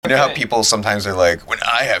know how people sometimes are like, when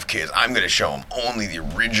I have kids, I'm going to show them only the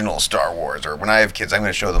original Star Wars, or when I have kids, I'm going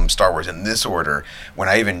to show them Star Wars in this order. When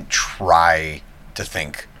I even try to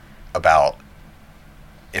think about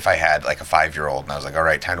if I had like a 5-year-old and I was like, all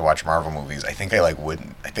right, time to watch Marvel movies, I think I like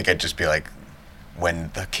wouldn't. I think I'd just be like,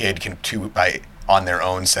 when the kid can on their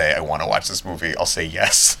own say, I want to watch this movie, I'll say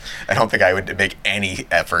yes. I don't think I would make any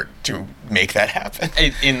effort to make that happen.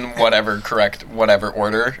 In whatever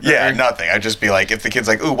order? Yeah, nothing. I'd just be like, if the kid's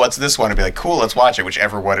like, ooh, what's this one? I'd be like, cool, let's watch it.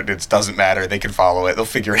 Whichever one it is, doesn't matter. They can follow it. They'll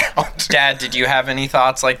figure it out. Dad, did you have any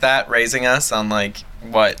thoughts like that, raising us on, like,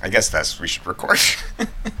 what? I guess we should record.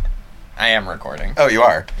 I am recording. Oh, you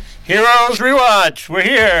are? Heroes Rewatch, we're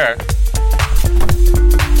here.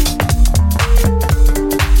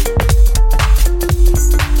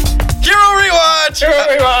 Hero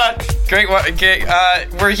Rewatch! Great.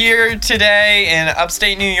 We're here today in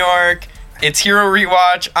upstate New York. It's Hero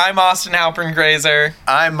Rewatch. I'm Austin Halpern Grazer.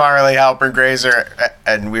 I'm Marley Halpern Grazer,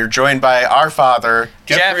 and we're joined by our father,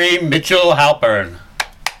 Jeffrey Mitchell Halpern.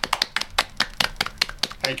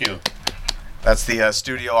 Thank you. That's the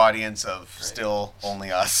studio audience of Still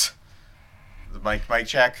Only Us. The mic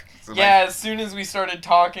check? As soon as we started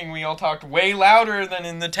talking, we all talked way louder than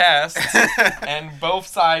in the test, and both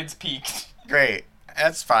sides peaked. Great.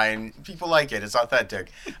 That's fine. People like it. It's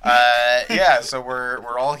authentic. So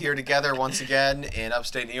we're all here together once again in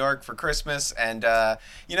upstate New York for Christmas. And,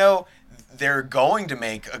 they're going to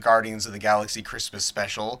make a Guardians of the Galaxy Christmas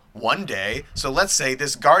special one day. So let's say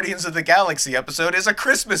this Guardians of the Galaxy episode is a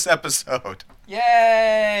Christmas episode.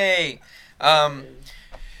 Yay!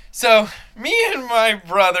 So, me and my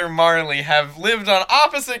brother Marley have lived on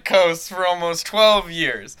opposite coasts for almost 12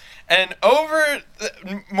 years. And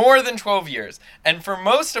more than 12 years. And for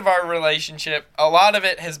most of our relationship, a lot of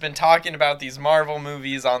it has been talking about these Marvel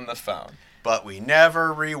movies on the phone. But we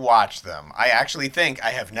never rewatched them. I actually think I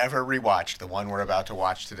have never rewatched the one we're about to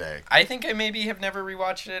watch today. I think I maybe have never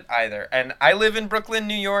rewatched it either. And I live in Brooklyn,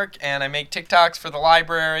 New York, and I make TikToks for the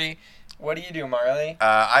library. What do you do, Marley?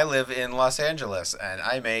 I live in Los Angeles, and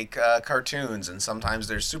I make cartoons, and sometimes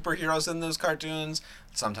there's superheroes in those cartoons.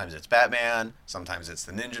 Sometimes it's Batman. Sometimes it's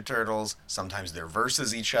the Ninja Turtles. Sometimes they're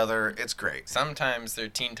versus each other. It's great. Sometimes they're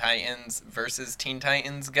Teen Titans versus Teen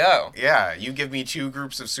Titans Go. Yeah, you give me 2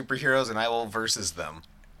 groups of superheroes, and I will versus them.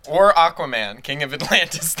 Or Aquaman, King of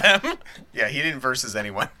Atlantis them. Yeah, he didn't versus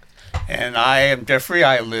anyone. And I am Jeffrey.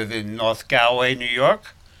 I live in North Galway, New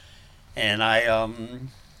York. And I,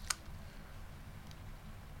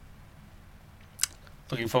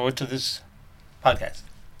 looking forward to this podcast.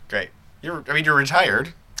 Great. You're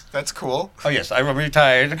retired. That's cool. Oh, yes, I'm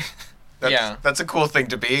retired. That's a cool thing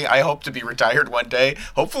to be. I hope to be retired one day.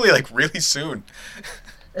 Hopefully, like, really soon.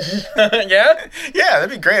 Yeah? Yeah,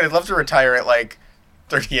 that'd be great. I'd love to retire at, like,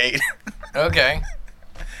 38. Okay.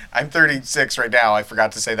 I'm 36 right now. I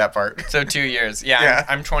forgot to say that part. So 2 years. Yeah.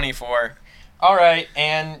 I'm 24. All right,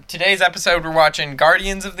 and today's episode we're watching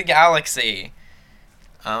Guardians of the Galaxy.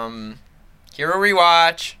 Hero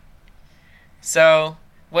Rewatch. So,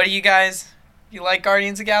 what do you like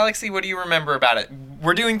Guardians of the Galaxy? What do you remember about it?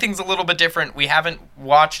 We're doing things a little bit different. We haven't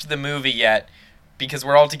watched the movie yet because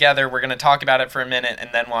we're all together. We're going to talk about it for a minute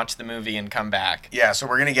and then watch the movie and come back. Yeah, so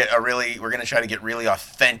we're going to try to get really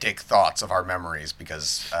authentic thoughts of our memories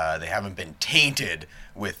because they haven't been tainted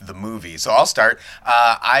with the movie. So I'll start.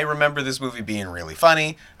 I remember this movie being really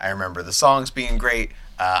funny. I remember the songs being great.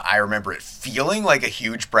 I remember it feeling like a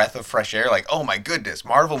huge breath of fresh air. Like, oh my goodness,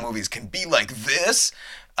 Marvel movies can be like this.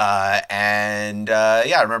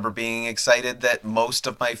 I remember being excited that most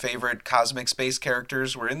of my favorite cosmic space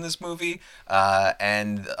characters were in this movie,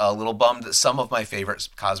 and a little bummed that some of my favorite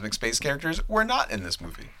cosmic space characters were not in this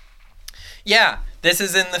movie. Yeah, this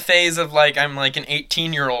is in the phase of, like, I'm like an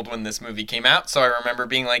 18-year-old when this movie came out, so I remember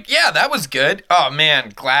being like, yeah, that was good. Oh,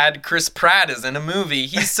 man, glad Chris Pratt is in a movie.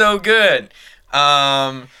 He's so good.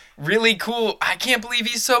 Really cool. I can't believe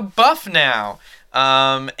he's so buff now.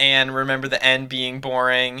 And remember the end being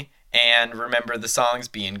boring, and remember the songs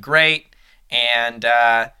being great, and,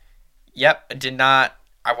 I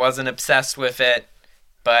wasn't obsessed with it,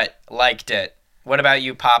 but liked it. What about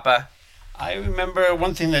you, Papa? I remember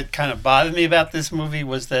one thing that kind of bothered me about this movie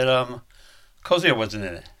was that, Kosar wasn't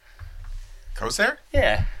in it. Kosar?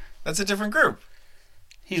 Yeah. That's a different group.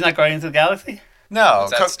 He's not Guardians of the Galaxy? No.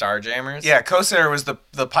 Was that Starjammers? Yeah, Kosar was the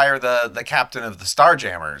pirate, the captain of the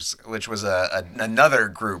Starjammers, which was another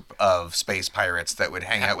group of space pirates that would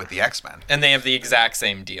hang out with the X-Men. And they have the exact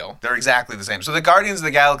same deal. They're exactly the same. So the Guardians of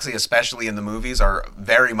the Galaxy, especially in the movies, are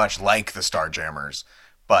very much like the Starjammers,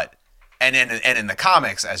 but And in the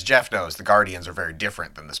comics, as Jeff knows, the Guardians are very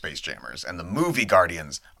different than the Space Jammers, and the movie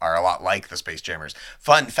Guardians are a lot like the Space Jammers.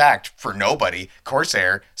 Fun fact for nobody: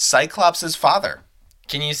 Corsair, Cyclops' father.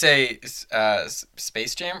 Can you say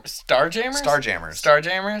Space Jam? Starjammers? Starjammers.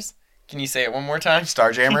 Starjammers? Can you say it one more time?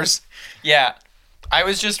 Starjammers. Yeah. I'm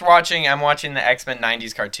watching the X-Men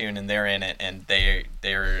 90s cartoon, and they're in it, and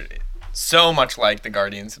they're so much like the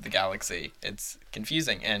Guardians of the Galaxy. It's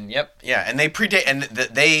confusing, and yep. Yeah, and they predate,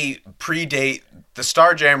 the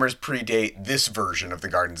Starjammers predate this version of the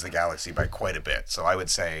Guardians of the Galaxy by quite a bit. So I would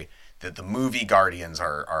say that the movie Guardians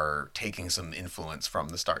are taking some influence from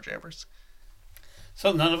the Starjammers.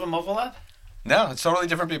 So none of them overlap? No, it's totally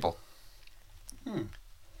different people.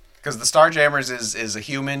 Because the Starjammers is a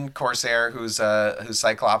human Corsair who's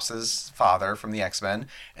Cyclops' father from the X-Men,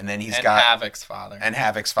 and then he's got Havoc's father. And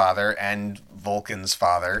Havoc's father, and Vulcan's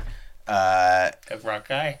father. A rock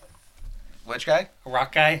guy? Which guy? A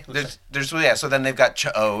rock guy? So then they've got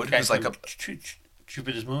Ch'od, who's like a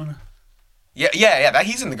Jupiter's moon? Yeah,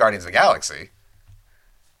 he's in the Guardians of the Galaxy.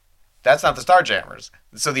 That's not the Starjammers.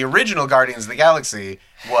 So the original Guardians of the Galaxy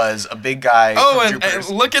was a big guy. And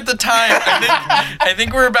look at the time. I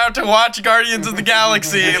think we're about to watch Guardians of the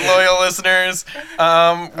Galaxy, loyal listeners.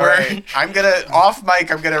 Right. I'm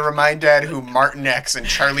gonna remind Dad who Martin X and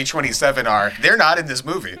Charlie 27 are. They're not in this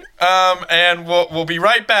movie. And we'll be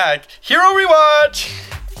right back. Hero Rewatch.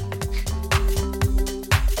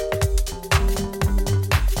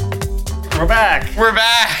 We're back. We're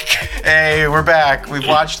back. Hey, we're back. We've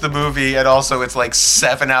watched the movie, and also it's like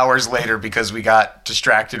 7 hours later because we got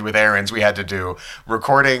distracted with errands we had to do.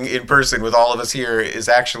 Recording in person with all of us here is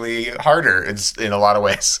actually harder in a lot of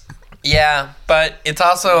ways. Yeah, but it's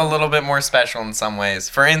also a little bit more special in some ways.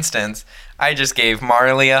 For instance, I just gave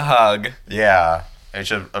Marley a hug. Yeah, it's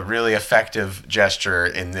a really effective gesture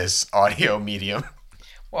in this audio medium.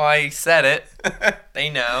 Well, I said it. They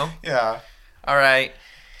know. Yeah. All right.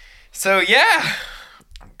 So, yeah.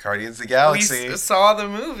 Guardians of the Galaxy. We saw the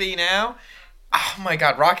movie now. Oh my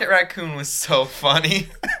god, Rocket Raccoon was so funny.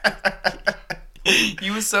 He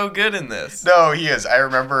was so good in this. No, he is. I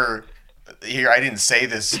remember I didn't say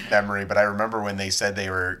this memory, but I remember when they said they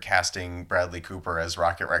were casting Bradley Cooper as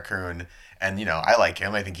Rocket Raccoon, and I like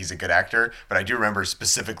him. I think he's a good actor, but I do remember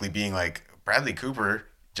specifically being like, Bradley Cooper,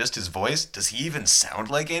 just his voice, does he even sound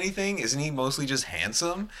like anything? Isn't he mostly just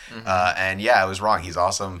handsome? Mm-hmm. And yeah, I was wrong. He's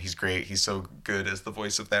awesome. He's great. He's so good as the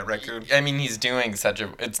voice of that raccoon. I mean, he's doing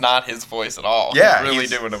it's not his voice at all. Yeah. He's really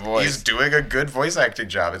doing a voice. He's doing a good voice acting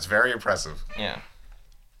job. It's very impressive. Yeah.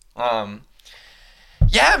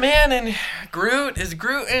 Yeah, man, and Groot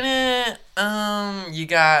in it. You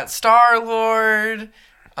got Star-Lord.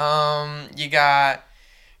 You got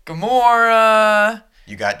Gamora.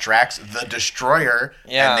 You got Drax the Destroyer.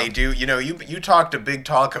 Yeah. And they do, you talked a big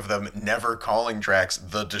talk of them never calling Drax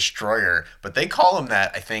the Destroyer, but they call him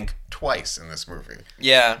that, I think, twice in this movie.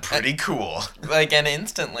 Yeah. Pretty cool. And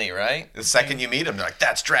instantly, right? The second you meet him, they're like,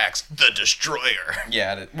 that's Drax the Destroyer.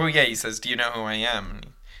 Yeah. Well, yeah, he says, do you know who I am?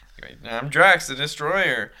 I'm Drax the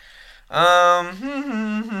Destroyer. All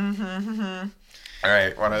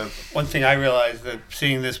right. One thing I realized that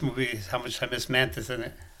seeing this movie is how much I miss Mantis in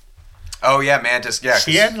it. Oh, yeah, Mantis. Yeah,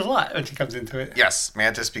 she adds a lot when she comes into it. Yes,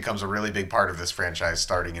 Mantis becomes a really big part of this franchise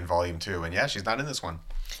starting in Volume 2. And yeah, she's not in this one.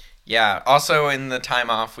 Yeah. Also, in the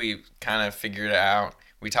time off, we kind of figured it out.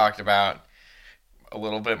 We talked about a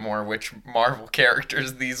little bit more which Marvel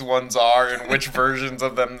characters these ones are and which versions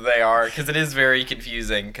of them they are. Because it is very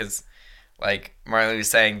confusing. Because, like Marley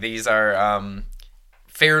was saying, these are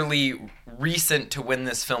fairly recent to when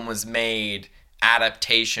this film was made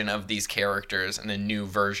adaptation of these characters and a new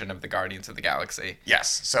version of the Guardians of the Galaxy.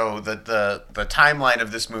 Yes. So the timeline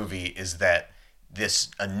of this movie is that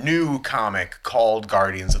a new comic called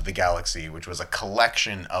Guardians of the Galaxy, which was a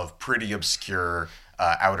collection of pretty obscure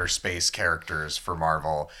outer space characters for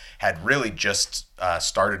Marvel, had really just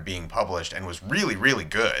started being published and was really, really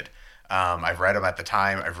good. I've read them at the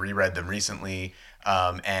time. I've reread them recently.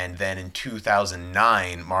 And then in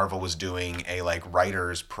 2009, Marvel was doing a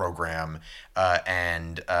writers program,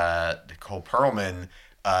 and Nicole Perlman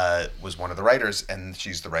was one of the writers, and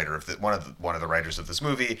she's the writer of one of the writers of this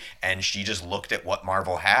movie. And she just looked at what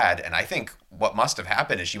Marvel had, and I think what must have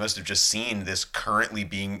happened is she must have just seen this currently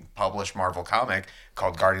being published Marvel comic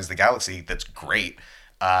called Guardians of the Galaxy that's great,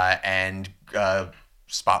 and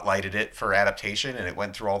spotlighted it for adaptation, and it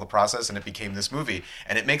went through all the process, and it became this movie.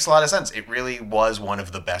 And it makes a lot of sense. It really was one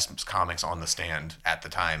of the best comics on the stand at the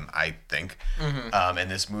time, I think.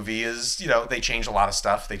 And this movie is, they changed a lot of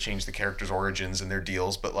stuff. They changed the characters' origins and their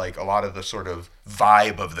deals, but like a lot of the sort of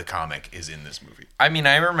vibe of the comic is in this movie. I mean,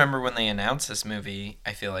 I remember when they announced this movie,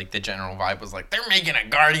 I feel like the general vibe was like, they're making a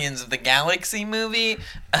Guardians of the Galaxy movie?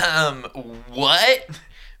 What?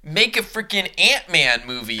 Make a freaking Ant-Man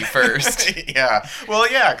movie first. Yeah.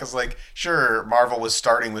 Well, yeah, because, like, sure, Marvel was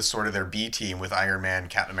starting with sort of their B team with Iron Man,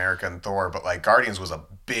 Captain America, and Thor, but, like, Guardians was a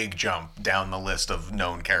big jump down the list of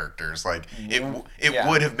known characters. Like, it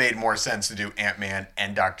would have made more sense to do Ant-Man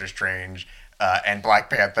and Doctor Strange and Black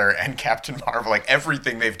Panther and Captain Marvel. Like,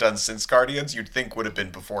 everything they've done since Guardians, you'd think would have been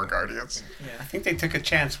before Guardians. Yeah, I think they took a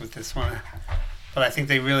chance with this one. But I think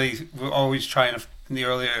they really were always trying to, in the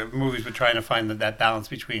earlier movies, were trying to find that balance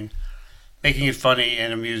between making it funny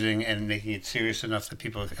and amusing and making it serious enough that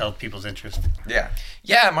people held people's interest. Yeah.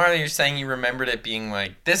 Yeah, Marley, you're saying you remembered it being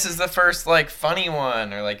like, this is the first, like, funny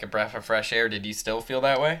one, or like a breath of fresh air. Did you still feel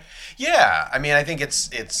that way? Yeah. I mean, I think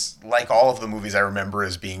it's like all of the movies I remember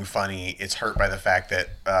as being funny, it's hurt by the fact that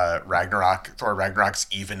Thor Ragnarok's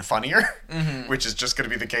even funnier, which is just going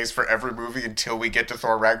to be the case for every movie until we get to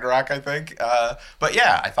Thor Ragnarok, I think. But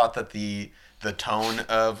yeah, I thought that the tone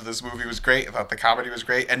of this movie was great. I thought the comedy was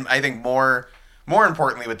great. And I think more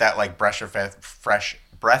importantly with that, like, breath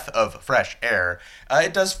of fresh air,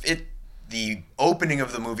 the opening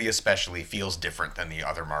of the movie especially feels different than the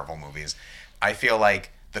other Marvel movies. I feel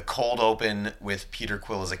like the cold open with Peter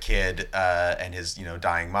Quill as a kid and his,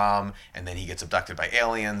 dying mom, and then he gets abducted by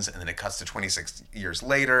aliens, and then it cuts to 26 years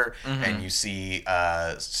later, and you see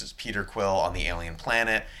Peter Quill on the alien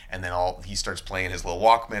planet, and then he starts playing his little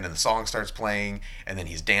Walkman, and the song starts playing, and then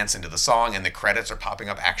he's dancing to the song, and the credits are popping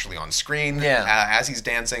up actually on screen as he's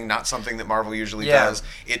dancing, not something that Marvel usually does.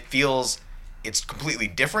 It's completely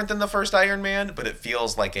different than the first Iron Man, but it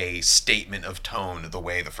feels like a statement of tone the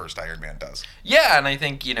way the first Iron Man does. Yeah, and I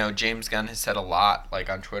think, James Gunn has said a lot, like,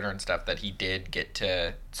 on Twitter and stuff, that he did get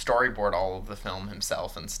to storyboard all of the film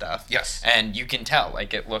himself and stuff. Yes. And you can tell,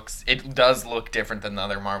 like, it does look different than the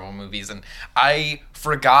other Marvel movies, and I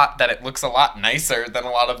forgot that it looks a lot nicer than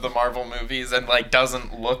a lot of the Marvel movies and, like,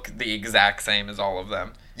 doesn't look the exact same as all of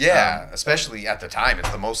them. Yeah, especially at the time. It's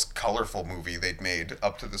the most colorful movie they'd made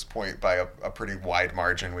up to this point by a pretty wide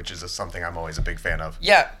margin, which is something I'm always a big fan of.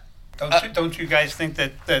 Yeah. Don't you guys think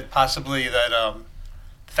that possibly that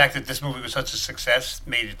the fact that this movie was such a success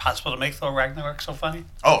made it possible to make Thor Ragnarok so funny?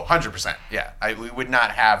 Oh, 100%. Yeah. We would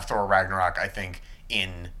not have Thor Ragnarok, I think,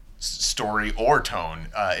 in story or tone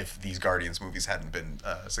if these Guardians movies hadn't been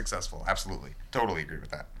successful. Absolutely. Totally agree with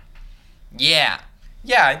that. Yeah.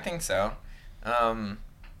 Yeah, I think so.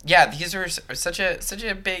 Yeah, these are such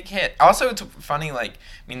a big hit. Also, it's funny, like,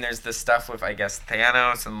 I mean, there's this stuff with, I guess,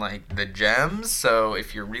 Thanos and, like, the gems, so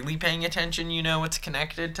if you're really paying attention, you know it's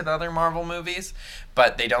connected to the other Marvel movies,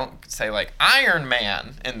 but they don't say, like, Iron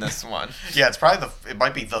Man in this one. Yeah, it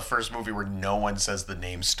might be the first movie where no one says the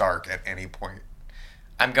name Stark at any point.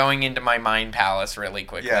 I'm going into my mind palace really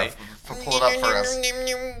quickly. Yeah, pull it up for us.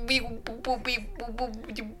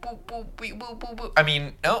 I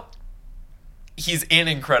mean, no. He's in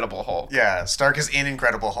Incredible Hulk. Yeah, Stark is in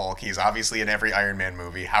Incredible Hulk. He's obviously in every Iron Man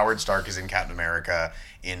movie. Howard Stark is in Captain America.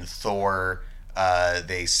 In Thor,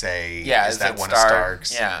 they say, is that one Stark? Of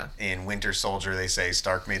Stark's? Yeah. In Winter Soldier, they say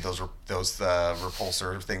Stark made those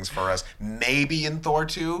repulsor things for us. Maybe in Thor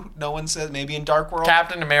 2, no one says. Maybe in Dark World.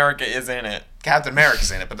 Captain America is in it. Captain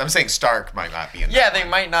America's in it, but I'm saying Stark might not be in it. Yeah, they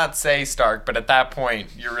might not say Stark, but at that point,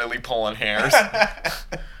 you're really pulling hairs.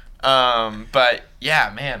 But,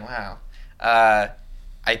 yeah, man, wow.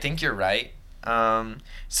 I think you're right.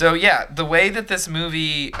 So yeah, the way that this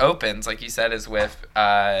movie opens, like you said, is with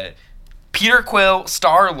Peter Quill,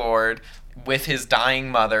 Star-Lord, with his dying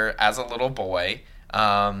mother as a little boy,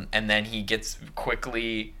 and then he gets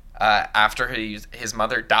quickly, after his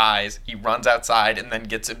mother dies, he runs outside and then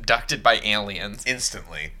gets abducted by aliens.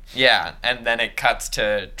 Instantly. Yeah, and then it cuts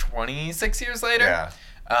to 26 years later.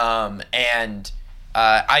 Yeah. And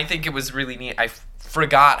I think it was really neat. I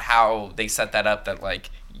forgot how they set that up, that, like,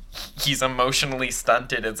 he's emotionally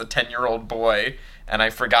stunted as a 10-year-old boy, and I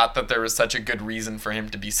forgot that there was such a good reason for him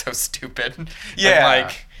to be so stupid. Yeah.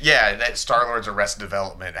 That Star-Lord's Arrested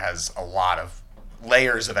Development has a lot of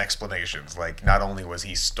layers of explanations. Like, not only was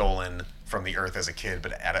he stolen from the Earth as a kid,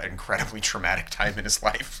 but at an incredibly traumatic time in his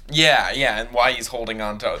life. Yeah, and why he's holding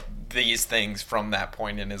on to these things from that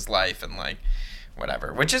point in his life, and, like,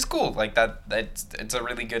 whatever, which is cool. Like, it's a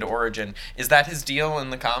really good origin. Is that his deal in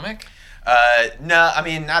the comic? No, I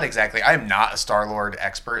mean, not exactly. I'm not a Star-Lord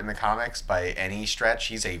expert in the comics by any stretch.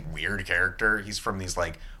 He's a weird character. He's from these,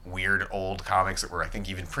 like, weird old comics that were, I think,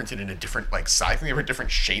 even printed in a different, like, size. I think they were a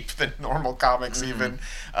different shape than normal comics, even.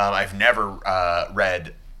 I've never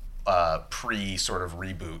read pre sort of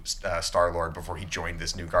reboot Star-Lord before he joined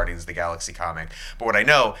this new Guardians of the Galaxy comic. But what I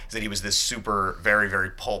know is that he was this super, very,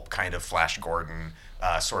 very pulp kind of Flash Gordon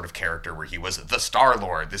sort of character where he was the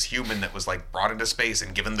Star-Lord, this human that was like brought into space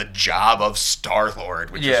and given the job of Star-Lord,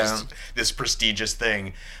 which is just this prestigious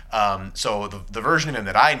thing. So the version of him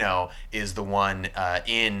that I know is the one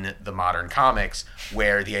in the modern comics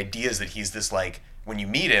where the idea is that he's this, like, when you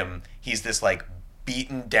meet him, he's this, like,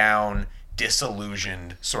 beaten down,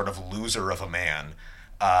 disillusioned sort of loser of a man.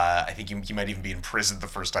 I think he might even be in prison the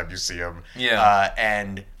first time you see him. Yeah.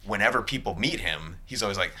 And whenever people meet him, he's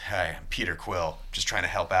always like, "Hey, I'm Peter Quill, just trying to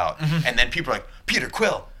help out." And then people are like, "Peter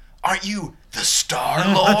Quill, aren't you the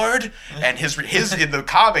Star-Lord?" And his in the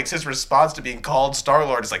comics, his response to being called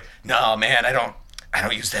Star-Lord is like, "No, man, I don't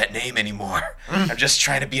use that name anymore. I'm just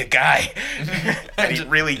trying to be a guy." And he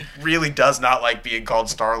really, really does not like being called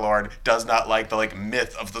Star-Lord, does not like the, like,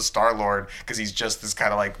 myth of the Star-Lord, because he's just this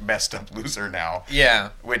kind of, like, messed up loser now. Yeah.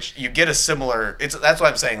 Which you get a similar, that's what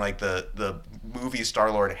I'm saying, like, the movie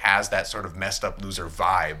Star-Lord has that sort of messed up loser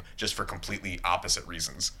vibe, just for completely opposite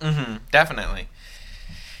reasons. Definitely.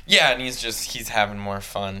 Yeah, and he's having more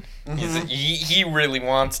fun. He really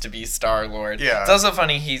wants to be Star-Lord. Yeah. It's also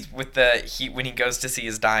funny, when he goes to see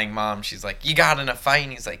his dying mom, she's like, "You got in a fight?"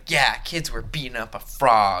 And he's like, "Yeah, kids were beating up a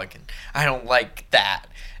frog, and I don't like that."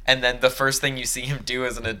 And then the first thing you see him do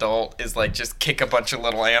as an adult is, like, just kick a bunch of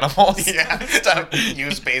little animals. Yeah.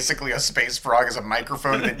 Use basically a space frog as a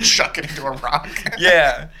microphone and then chuck it into a rock.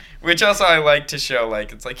 Yeah. Which also I like to show,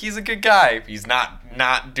 like, it's like, he's a good guy. He's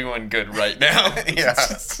not doing good right now. Yeah.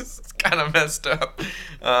 It's kind of messed up.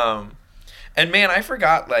 And man, I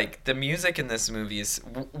forgot, like, the music in this movie is,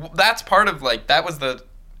 that's part of, like, that was the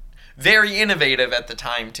very innovative at the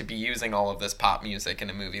time to be using all of this pop music in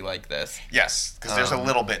a movie like this. Yes, because there's a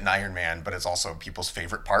little bit in Iron Man, but it's also people's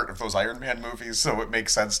favorite part of those Iron Man movies, so it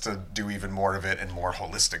makes sense to do even more of it and more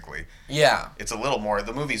holistically. Yeah. It's a little more,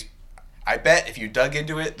 the movie's, I bet if you dug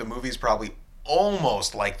into it, the movie's probably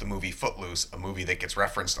almost like the movie Footloose, a movie that gets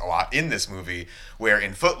referenced a lot in this movie, where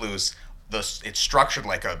in Footloose, it's structured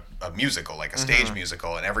like a musical, like a stage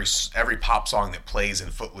musical, and every pop song that plays in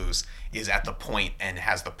Footloose is at the point and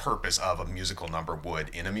has the purpose of a musical number would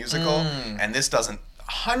in a musical. And this doesn't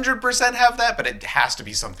 100% have that, but it has to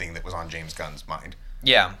be something that was on James Gunn's mind.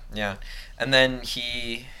 Yeah, yeah. And then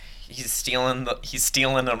he's stealing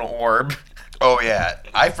an orb. Oh yeah,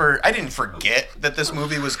 I didn't forget that this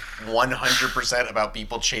movie was 100% about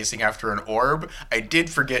people chasing after an orb. I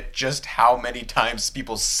did forget just how many times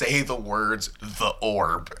people say the words "the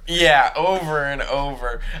orb." Yeah, over and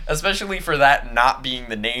over, especially for that not being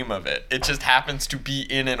the name of it. It just happens to be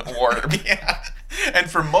in an orb. Yeah.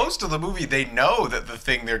 And for most of the movie, they know that the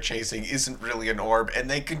thing they're chasing isn't really an orb, and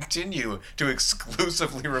they continue to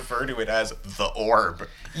exclusively refer to it as the orb.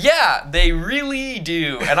 Yeah, they really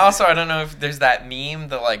do. And also, I don't know if there's that meme,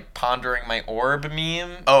 the, like, pondering my orb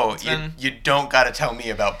meme. Oh, you don't gotta tell me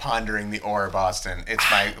about pondering the orb, Austin. It's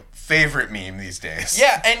my favorite meme these days.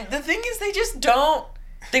 Yeah, and the thing is, they just don't.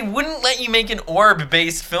 They wouldn't let you make an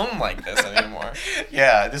orb-based film like this anymore.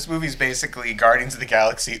 Yeah, this movie's basically Guardians of the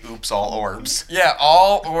Galaxy, oops, all orbs. Yeah,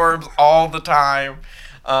 all orbs all the time.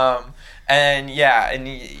 And yeah, and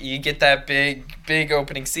you get that big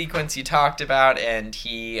opening sequence you talked about, and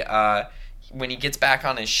he, when he gets back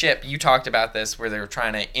on his ship, you talked about this, where they were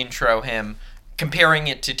trying to intro him, comparing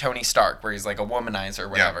it to Tony Stark, where he's like a womanizer or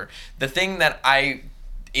whatever. Yeah. The thing that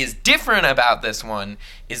is different about this one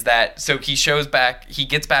is that, so he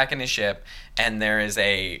gets back in his ship, and there is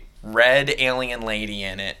a red alien lady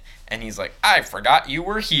in it, and he's like, "I forgot you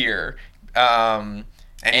were here." And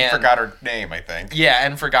he forgot her name, I think. Yeah,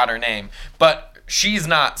 and forgot her name. But she's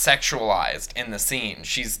not sexualized in the scene.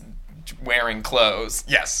 She's wearing clothes.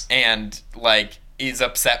 Yes. And, like, is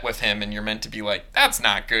upset with him, and you're meant to be like, "That's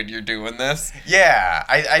not good, you're doing this." Yeah,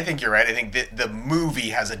 I think you're right. I think the movie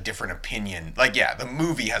has a different opinion. Like, yeah, the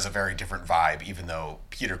movie has a very different vibe, even though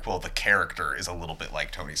Peter Quill, the character, is a little bit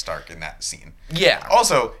like Tony Stark in that scene. Yeah.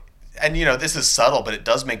 Also, and, you know, this is subtle, but it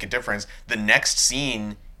does make a difference. The next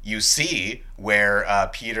scene you see where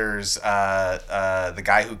Peter's the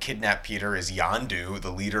guy who kidnapped Peter is Yondu,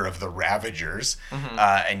 the leader of the Ravagers,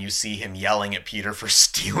 and you see him yelling at Peter for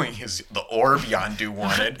stealing the orb Yondu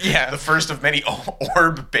wanted. Yeah. The first of many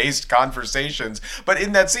orb-based conversations. But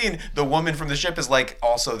in that scene, the woman from the ship is like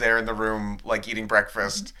also there in the room, like eating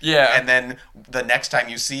breakfast. Yeah. And then the next time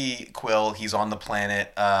you see Quill, he's on the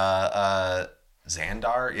planet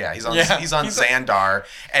Xandar. Yeah, he's on Xandar,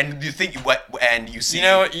 and you think and you see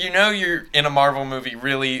you're in a Marvel movie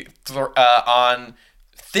really on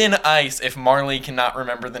thin ice if Marley cannot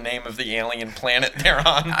remember the name of the alien planet they're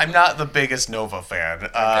on. I'm not the biggest Nova fan,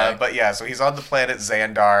 but yeah, so he's on the planet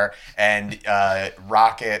Xandar, and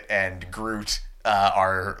Rocket and Groot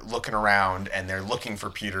are looking around, and they're looking for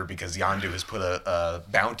Peter because Yondu has put a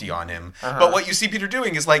bounty on him. But what you see Peter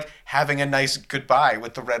doing is like having a nice goodbye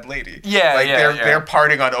with the Red Lady. They're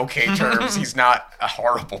parting on okay terms. He's not a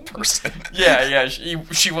horrible person. Yeah.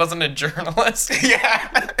 She wasn't a journalist.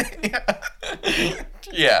 Yeah.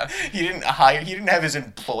 He didn't have his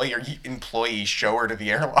employee show her to the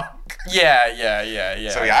airlock. Yeah.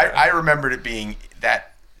 So I remembered it being that.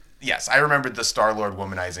 Yes, I remembered the Star-Lord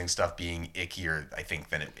womanizing stuff being ickier, I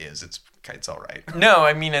think, than it is. It's all right. No,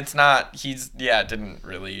 I mean, it's not. Didn't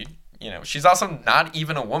really, she's also not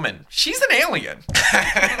even a woman. She's an alien.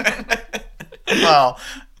 Well,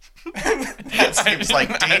 that seems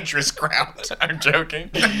like dangerous ground. I'm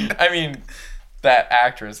joking. I mean, that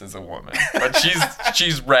actress is a woman, but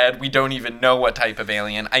she's red. We don't even know what type of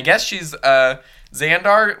alien. I guess she's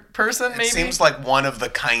Xandar person, maybe? It seems like one of the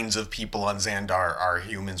kinds of people on Xandar are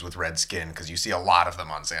humans with red skin, because you see a lot of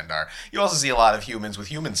them on Xandar. You also see a lot of humans with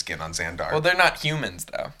human skin on Xandar. Well, they're not humans,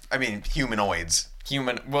 though. I mean, humanoids.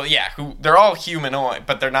 They're all humanoid,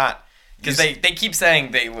 but they're not, because they keep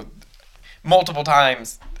saying multiple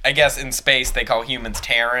times. I guess in space they call humans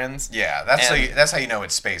Terrans. Yeah, that's how you know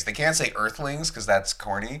it's space. They can't say Earthlings because that's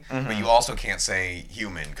corny, but you also can't say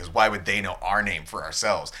human because why would they know our name for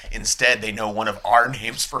ourselves? Instead, they know one of our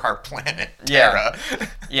names for our planet, Terra.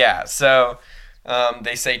 Yeah. So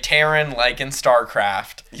they say Terran like in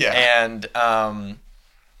StarCraft. Yeah. And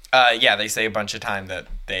they say a bunch of time that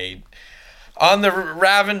they. On the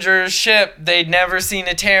Ravager's ship, they'd never seen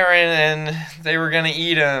a Terran, and they were going to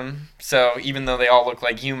eat him. So even though they all look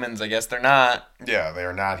like humans, I guess they're not. Yeah, they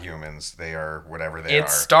are not humans. They are whatever they are.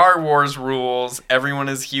 It's Star Wars rules. Everyone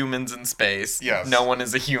is humans in space. Yes. No one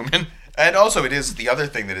is a human. And also, it is the other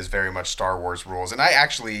thing that is very much Star Wars rules. And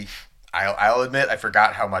I'll admit, I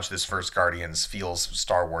forgot how much this first Guardians feels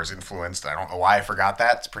Star Wars influenced. I don't know why I forgot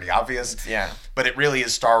that. It's pretty obvious. Yeah. But it really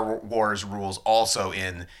is Star Wars rules also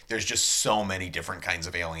in, there's just so many different kinds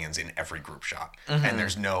of aliens in every group shot. And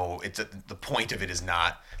there's the point of it is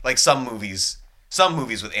not, like some movies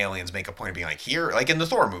with aliens make a point of being like, here, like in the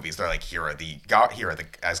Thor movies, they're like, here are the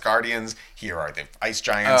Asgardians, here are the ice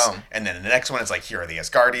giants, and then in the next one it's like, here are the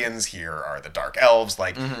Asgardians, here are the dark elves.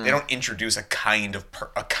 Like they don't introduce a kind of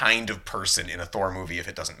person in a Thor movie if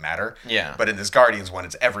it doesn't matter. Yeah. But in this Guardians one,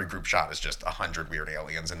 it's every group shot is just 100 weird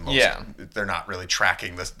aliens, and they're not really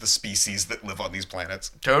tracking the species that live on these planets.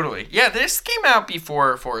 Totally. Yeah, this came out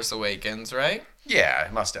before Force Awakens, right? Yeah,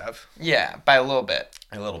 it must have. Yeah, by a little bit.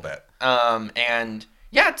 A little bit. And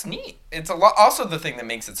yeah, it's neat. It's a lot. Also, the thing that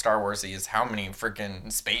makes it Star Warsy is how many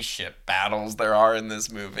freaking spaceship battles there are in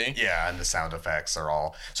this movie. Yeah, and the sound effects are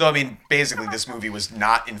all. So, I mean, basically, this movie was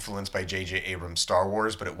not influenced by J.J. Abrams' Star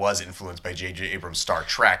Wars, but it was influenced by J.J. Abrams' Star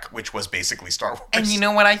Trek, which was basically Star Wars. And you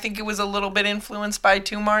know what I think it was a little bit influenced by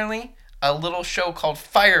too, Marley? A little show called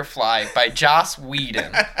Firefly by Joss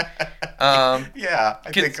Whedon. Yeah,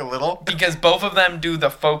 I think a little. Because both of them do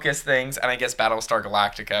the focus things, and I guess Battlestar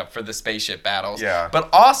Galactica for the spaceship battles. Yeah. But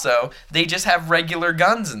also, they just have regular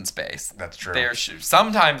guns in space. That's true.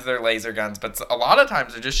 Sometimes they're laser guns, but a lot of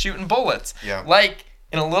times they're just shooting bullets. Yeah. Like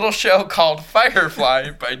in a little show called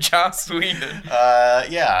Firefly by Joss Whedon.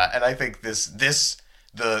 Yeah, and I think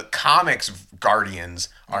the comics Guardians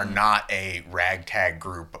are not a ragtag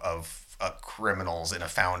group of criminals in a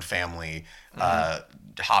found family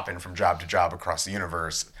hopping from job to job across the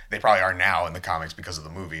universe. They probably are now in the comics because of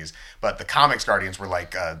the movies, but the comics Guardians were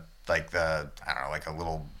like a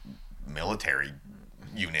little military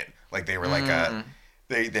unit. Like they were like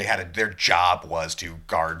their job was to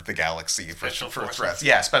guard the galaxy for threats.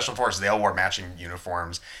 Yeah, special forces. They all wore matching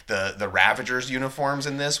uniforms. The Ravagers uniforms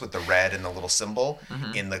in this with the red and the little symbol.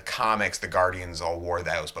 In the comics, the Guardians all wore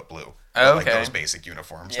those but blue. Okay. Like those basic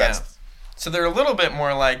uniforms. Yeah. So they're a little bit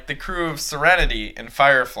more like the crew of Serenity and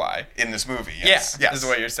Firefly. In this movie, yes. Yeah, is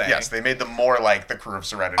what you're saying. Yes, they made them more like the crew of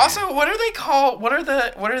Serenity. Also, what are they called? What are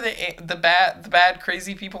the bad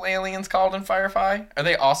crazy people aliens called in Firefly? Are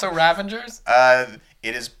they also Ravengers?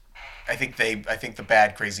 it is. I think the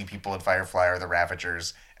bad crazy people in Firefly are the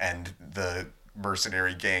Ravagers, and the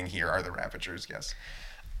mercenary gang here are the Ravagers. Yes.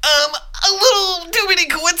 A little too many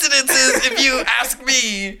coincidences, if you ask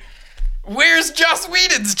me. Where's Joss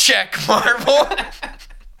Whedon's check, Marvel?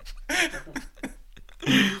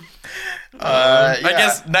 I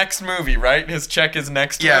guess next movie, right? His check is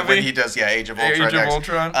next movie? Yeah, when he does, Age of Ultron. Age of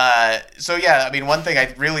Ultron. So yeah, I mean, one thing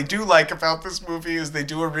I really do like about this movie is they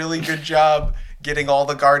do a really good job getting all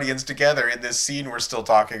the Guardians together in this scene we're still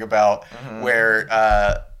talking about, where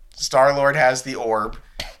Star-Lord has the orb.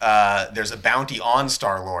 There's a bounty on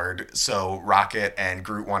Star-Lord, so Rocket and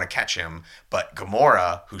Groot want to catch him, but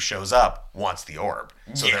Gamora, who shows up, wants the orb.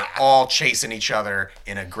 So they're all chasing each other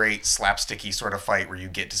in a great slapsticky sort of fight where you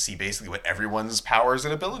get to see basically what everyone's powers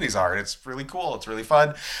and abilities are, and it's really cool. It's really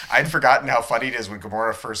fun. I'd forgotten how funny it is when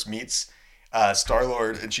Gamora first meets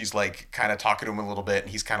Star-Lord, and she's like kind of talking to him a little bit,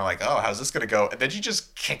 and he's kind of like, oh, how's this gonna go? And then she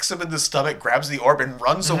just kicks him in the stomach, grabs the orb, and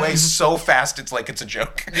runs away so fast it's like it's a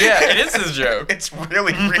joke. Yeah, it is his joke. It's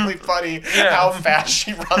really, really funny how fast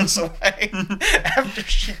she runs away after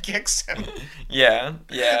she kicks him. Yeah.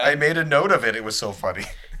 I made a note of it. It was so funny.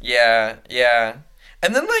 Yeah.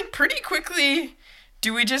 And then, like, pretty quickly,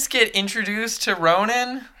 do we just get introduced to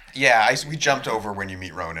Ronan? Yeah, we jumped over when you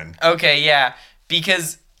meet Ronan. Okay, yeah,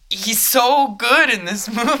 because he's so good in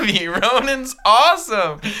this movie. Ronan's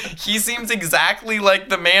awesome. He seems exactly like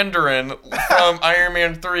the Mandarin from Iron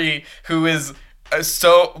Man 3, who is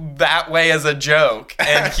so that way as a joke.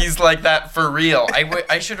 And he's like that for real.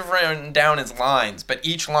 I should have written down his lines, but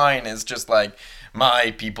each line is just like,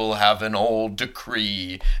 my people have an old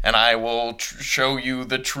decree, and I will show you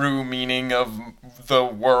the true meaning of the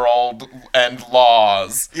world and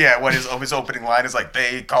laws. Yeah, what his opening line is like,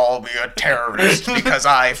 they call me a terrorist because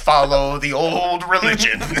I follow the old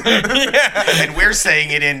religion. And we're saying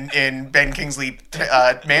it in Ben Kingsley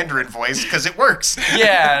Mandarin voice because it works.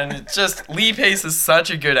 Yeah, and it's just, Lee Pace is such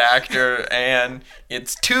a good actor, and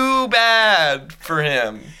it's too bad for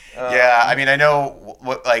him. Yeah, I mean, I know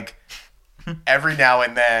what, like, every now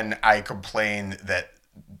and then I complain that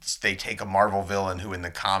they take a Marvel villain who in the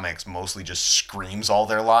comics mostly just screams all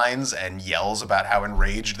their lines and yells about how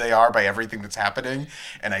enraged they are by everything that's happening.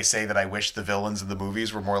 And I say that I wish the villains in the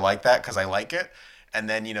movies were more like that because I like it. And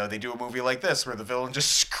then, you know, they do a movie like this where the villain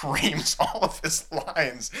just screams all of his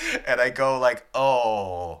lines. And I go like,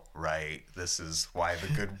 oh, right, this is why the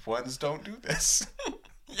good ones don't do this.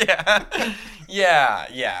 Yeah.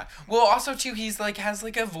 Well, also, too, he's like, has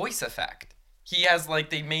like a voice effect. He has,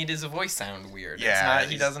 like, they made his voice sound weird. Yeah.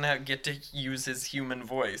 He doesn't get to use his human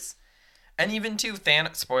voice. And even, too,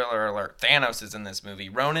 spoiler alert, Thanos is in this movie.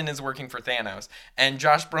 Ronan is working for Thanos. And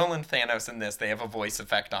Josh Brolin Thanos in this, they have a voice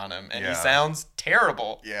effect on him. And he sounds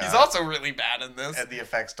terrible. Yeah. He's also really bad in this. And the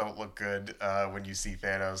effects don't look good when you see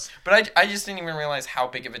Thanos. But I just didn't even realize how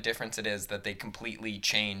big of a difference it is that they completely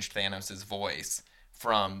changed Thanos' voice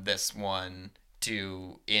from this one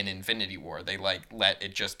to in Infinity War. They let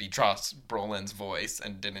it just be Josh Brolin's voice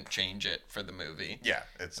and didn't change it for the movie. Yeah,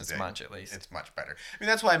 it's much, at least. It's much better. I mean,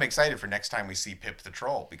 that's why I'm excited for next time we see Pip the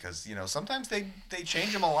Troll, because, you know, sometimes they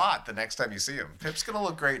change him a lot the next time you see him. Pip's gonna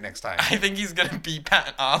look great next time. I think he's gonna be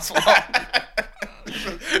Patton Oswalt.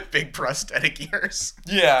 Big prosthetic ears.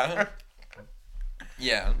 Yeah.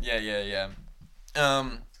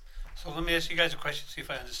 So let me ask you guys a question, see if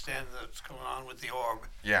I understand what's going on with the orb.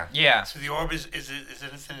 Yeah. So the orb is an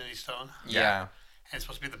Infinity Stone? Yeah. And it's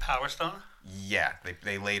supposed to be the Power Stone? Yeah.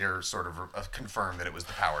 They later sort of confirmed that it was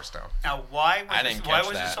the Power Stone. Now, why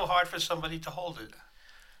was it so hard for somebody to hold it?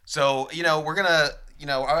 So, you know, we're gonna, you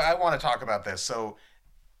know, I want to talk about this. So,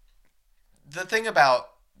 the thing about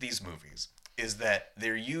these movies is that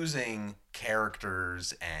they're using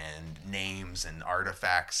characters and names and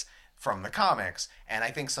artifacts from the comics, and I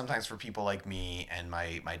think sometimes for people like me and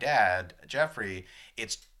my dad, Jeffrey,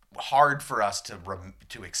 it's hard for us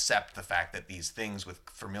to accept the fact that these things with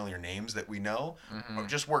familiar names that we know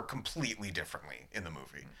just work completely differently in the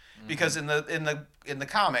movie. Because in the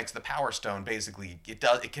comics, the Power Stone basically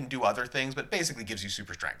it can do other things, but basically gives you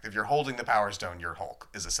super strength. If you're holding the Power Stone, you're Hulk,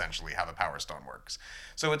 is essentially how the Power Stone works.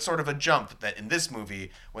 So it's sort of a jump that in this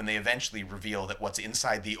movie, when they eventually reveal that what's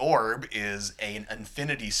inside the orb is an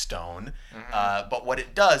Infinity Stone, but what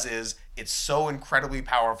it does is it's so incredibly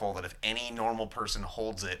powerful that if any normal person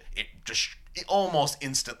holds it, it it almost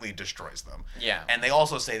instantly destroys them. Yeah. And they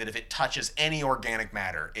also say that if it touches any organic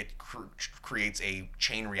matter, it creates a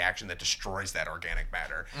chain reaction that destroys that organic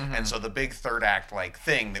matter. Mm-hmm. And so the big third act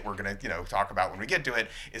thing that we're gonna talk about when we get to it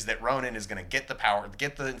is that Ronan is gonna get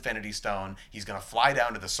the Infinity Stone. He's gonna fly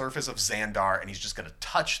down to the surface of Xandar, and he's just gonna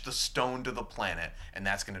touch the stone to the planet, and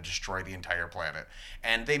that's gonna destroy the entire planet.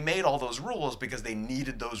 And they made all those rules because they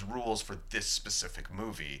needed those rules for this specific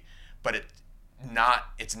movie, but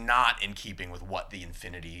it's not in keeping with what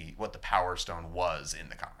the Power Stone was in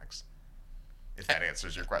the comics. If that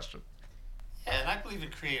answers your question. Yeah, and I believe in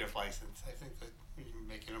creative license. I think that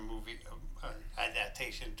making a movie,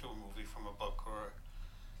 adaptation to a movie from a book or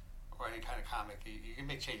any kind of comic, you can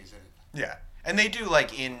make changes in it. Yeah, and they do,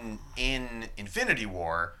 like in Infinity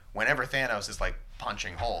War, whenever Thanos is like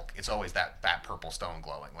punching Hulk, it's always that purple stone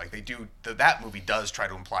glowing. Like they do, that movie does try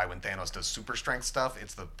to imply when Thanos does super strength stuff,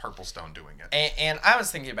 it's the purple stone doing it. And I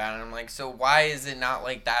was thinking about it, I'm like, so why is it not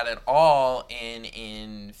like that at all in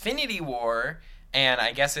Infinity War? And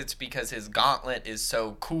I guess it's because his gauntlet is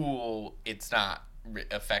so cool, it's not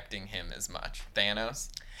affecting him as much. Thanos?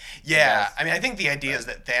 Yeah, I mean, I think the idea is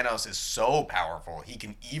that Thanos is so powerful, he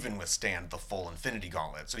can even withstand the full Infinity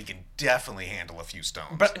Gauntlet, so he can definitely handle a few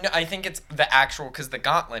stones. But no, I think it's the actual, because the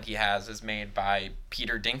gauntlet he has is made by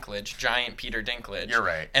Peter Dinklage, giant Peter Dinklage. You're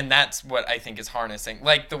right. And that's what I think is harnessing,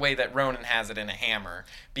 like the way that Ronan has it in a hammer.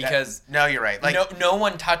 Because no, you're right. Like no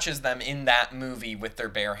one touches them in that movie with their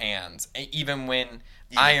bare hands. Even when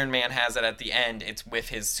Iron Man has it at the end, it's with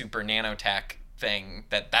his super nanotech thing.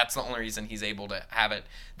 That's the only reason he's able to have it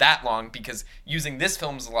that long, because using this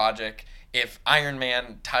film's logic, if Iron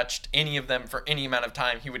Man touched any of them for any amount of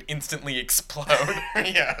time, he would instantly explode.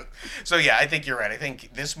 Yeah. So yeah, I think you're right. I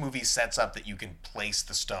think this movie sets up that you can place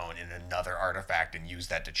the stone in another artifact and use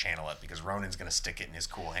that to channel it, because Ronan's going to stick it in his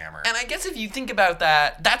cool hammer. And I guess if you think about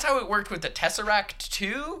that, that's how it worked with the Tesseract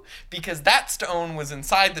too, because that stone was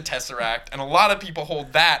inside the Tesseract, and a lot of people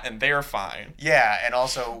hold that and they're fine. Yeah, and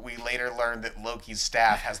also we later learned that Loki's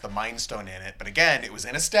staff has the Mind Stone in it, but again, it was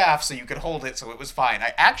in a staff, so you could hold it, so it was fine.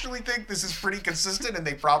 I actually think this is pretty consistent, and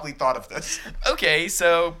they probably thought of this. Okay,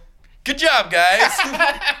 so good job, guys.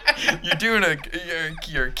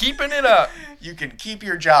 You're keeping it up. You can keep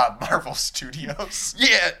your job, Marvel Studios.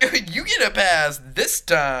 Yeah, you get a pass this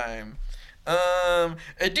time.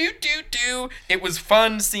 It was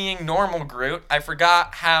fun seeing normal Groot. I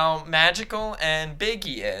forgot how magical and big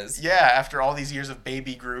he is. Yeah, after all these years of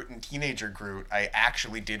baby Groot and teenager Groot, I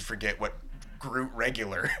actually did forget what Groot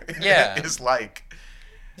regular is like.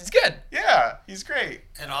 He's good. Yeah, he's great.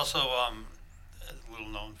 And also, a little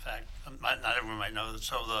known fact, not everyone might know,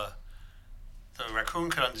 so the raccoon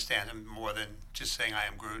could understand him more than just saying "I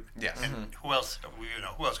am Groot." Yes. And who else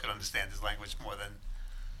could understand his language more than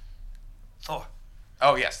Thor?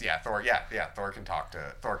 Oh yes, yeah, Thor. Yeah, Thor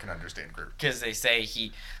can understand Groot. Because they say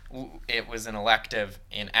it was an elective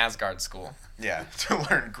in Asgard school. Yeah, to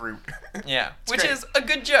learn Groot. Yeah, which great. is a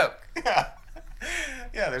good joke. Yeah.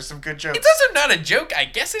 Yeah, there's some good jokes. It's also not a joke. I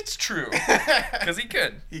guess it's true. Because he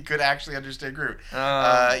could. He could actually understand Groot.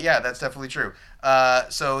 Yeah, that's definitely true.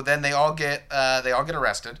 So then they all get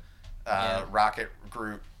arrested. Rocket,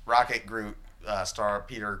 Groot, Star,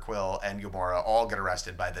 Peter Quill, and Gamora all get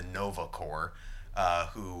arrested by the Nova Corps,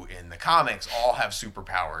 who in the comics all have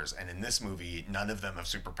superpowers, and in this movie none of them have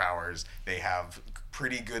superpowers. They have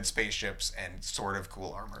pretty good spaceships and sort of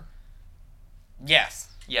cool armor. Yes.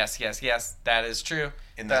 That is true.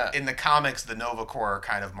 In the comics, the Nova Corps are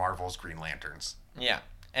kind of Marvel's Green Lanterns. Yeah.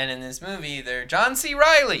 And in this movie, they're John C.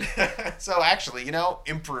 Reilly. So actually,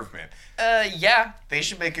 improvement. Yeah. They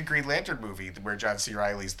should make a Green Lantern movie where John C.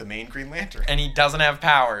 Reilly's the main Green Lantern. And he doesn't have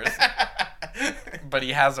powers. But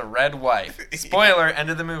he has a red wife. Spoiler, end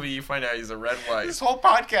of the movie, you find out he's a red wife. This whole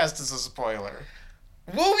podcast is a spoiler.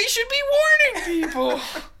 Well, we should be warning people.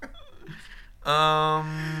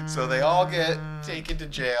 So they all get taken to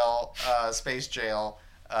jail, space jail.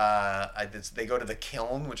 They go to the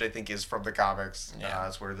Kiln, which I think is from the comics. Yeah.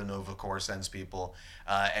 It's where the Nova Corps sends people,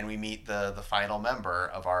 and we meet the final member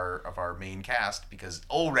of our main cast, because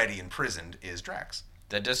already imprisoned is Drax,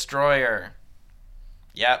 the Destroyer.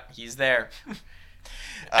 Yep, he's there.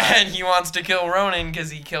 And he wants to kill Ronan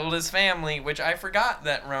because he killed his family, which I forgot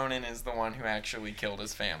that Ronan is the one who actually killed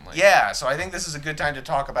his family. Yeah, so I think this is a good time to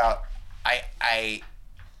talk about.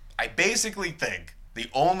 I basically think the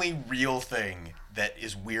only real thing that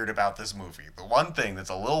is weird about this movie, the one thing that's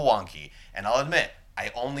a little wonky, and I'll admit,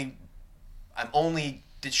 I'm only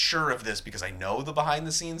sure of this because I know the behind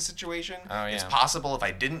the scenes situation. Oh, yeah. It's possible if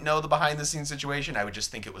I didn't know the behind the scenes situation, I would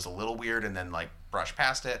just think it was a little weird and then brush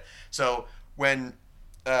past it. So when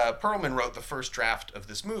Perlman wrote the first draft of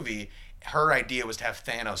this movie, her idea was to have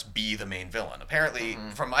Thanos be the main villain. Apparently,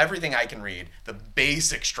 from everything I can read, the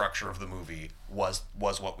basic structure of the movie was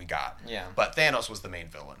what we got. Yeah. But Thanos was the main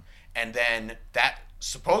villain. And then that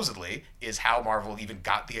supposedly is how Marvel even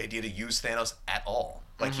got the idea to use Thanos at all.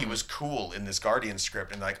 Like, he was cool in this Guardians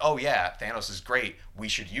script and like, oh yeah, Thanos is great, we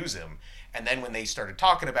should use him. And then when they started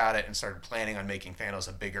talking about it and started planning on making Thanos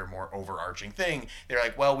a bigger, more overarching thing, they're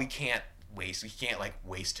like, well, we can't waste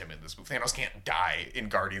him in this movie. Thanos can't die in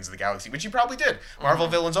Guardians of the Galaxy, which he probably did. Marvel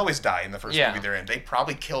villains always die in the first movie they're in. They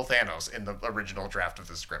probably kill Thanos in the original draft of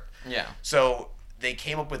the script. Yeah. So they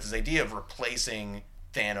came up with this idea of replacing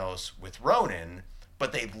Thanos with Ronan,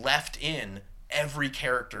 but they left in every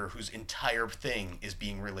character whose entire thing is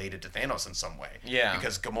being related to Thanos in some way. Yeah.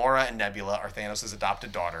 Because Gamora and Nebula are Thanos'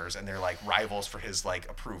 adopted daughters, and they're like rivals for his like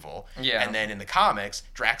approval. Yeah. And then in the comics,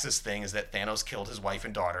 Drax's thing is that Thanos killed his wife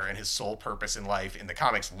and daughter, and his sole purpose in life, in the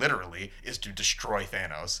comics, literally, is to destroy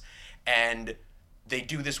Thanos. And they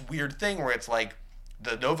do this weird thing where it's like,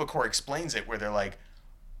 the Nova Corps explains it, where they're like,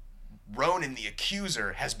 Ronan the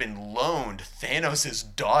Accuser has been loaned Thanos'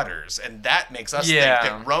 daughters, and that makes us think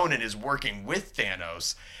that Ronan is working with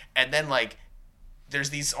Thanos. And then like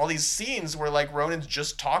there's all these scenes where like Ronan's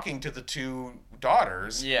just talking to the two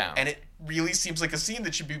daughters. Yeah. And it really seems like a scene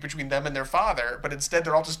that should be between them and their father, but instead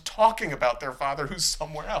they're all just talking about their father who's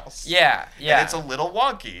somewhere else. Yeah. Yeah. And it's a little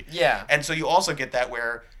wonky. Yeah. And so you also get that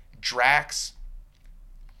where Drax,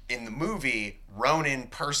 in the movie, Ronan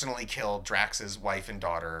personally killed Drax's wife and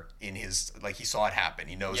daughter in his, like, he saw it happen.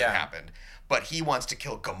 He knows it happened. But he wants to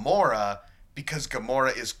kill Gamora because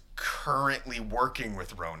Gamora is currently working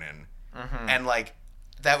with Ronan. And, like,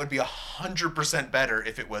 that would be 100% better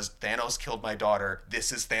if it was Thanos killed my daughter,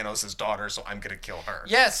 this is Thanos' daughter, so I'm going to kill her.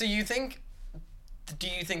 Yeah, so do you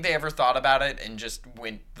think they ever thought about it and just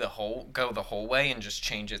go the whole way and just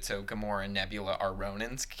change it so Gamora and Nebula are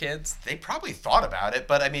Ronan's kids? They probably thought about it,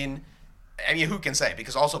 but I mean, who can say?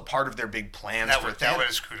 Because also part of their big plans That for would Thanos.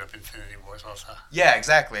 have screwed up Infinity Wars also. Yeah,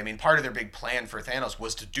 exactly. I mean, part of their big plan for Thanos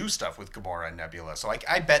was to do stuff with Gamora and Nebula. So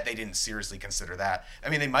I bet they didn't seriously consider that. I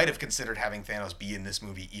mean, they might have considered having Thanos be in this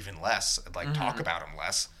movie even less, like talk about him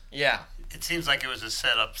less. Yeah. It seems like it was a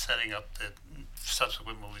setting up the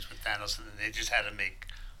subsequent movies with Thanos, and they just had to make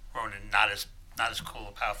Ronan not as cool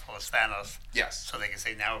or powerful as Thanos. Yes. So they can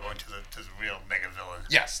say, now we're going to the real mega villain.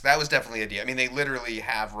 Yes, that was definitely the idea. I mean, they literally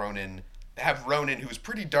have Ronan, who's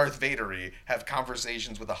pretty Darth Vader-y, have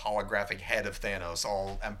conversations with a holographic head of Thanos,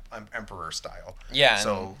 all Emperor style. Yeah.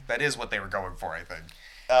 So that is what they were going for, I think.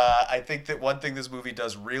 I think that one thing this movie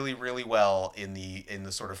does really, really well in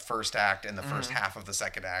the sort of first act and the first half of the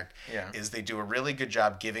second act is they do a really good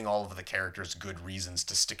job giving all of the characters good reasons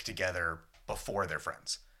to stick together before they're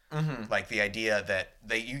friends. Like the idea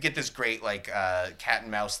that you get this great like cat and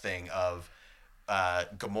mouse thing of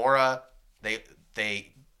Gamora.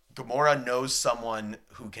 Gamora knows someone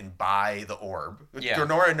who can buy the orb. Yeah.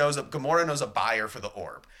 Gamora knows a buyer for the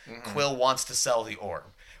orb. Quill wants to sell the orb.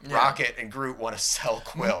 Rocket and Groot want to sell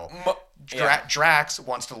Quill. Drax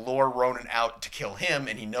wants to lure Ronan out to kill him,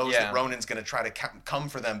 and he knows that Ronan's going to try to come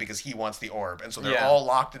for them because he wants the orb. And so they're all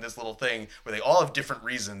locked in this little thing where they all have different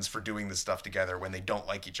reasons for doing this stuff together when they don't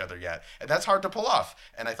like each other yet. And that's hard to pull off.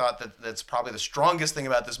 And I thought that's probably the strongest thing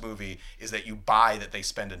about this movie is that you buy that they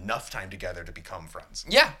spend enough time together to become friends.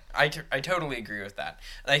 Yeah, I totally agree with that.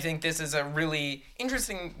 And I think this is a really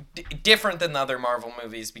interesting, different than the other Marvel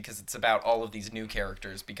movies because it's about all of these new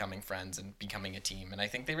characters becoming friends and becoming a team. And I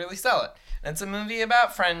think they really sell it. And it's a movie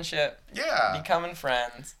about friendship. Yeah. Becoming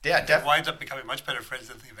friends. Yeah, They wind up becoming much better friends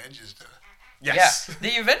than the Avengers do. Yes. Yeah.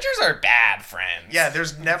 The Avengers are bad friends. Yeah,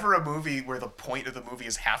 there's never a movie where the point of the movie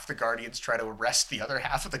is half the Guardians try to arrest the other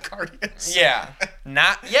half of the Guardians. Yeah.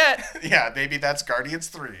 Not yet. Yeah, maybe that's Guardians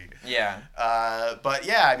 3. Yeah. But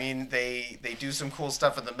yeah, I mean, they do some cool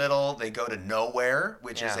stuff in the middle. They go to Nowhere,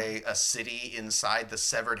 which is a city inside the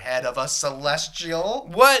severed head of a Celestial.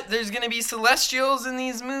 What? There's going to be Celestials in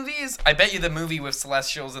these movies? I bet you the movie with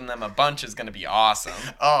Celestials in them a bunch is going to be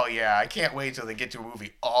awesome. Oh, yeah. I can't wait till they get to a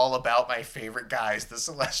movie all about my favorite guys, the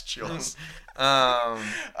Celestials. And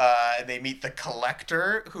they meet the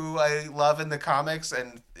Collector, who I love in the comics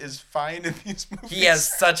and is fine in these movies. He has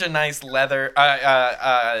such a nice leather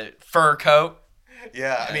fur coat.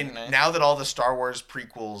 Yeah, I mean, now that all the Star Wars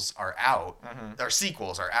prequels are out, or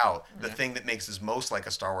sequels are out, the thing that makes this most like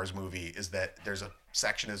a Star Wars movie is that there's a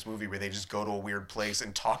section of this movie where they just go to a weird place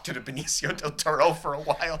and talk to Benicio del Toro for a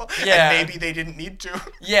while. Yeah. And maybe they didn't need to.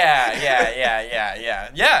 Yeah,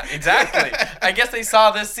 exactly. I guess they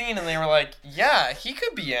saw this scene and they were like, yeah, he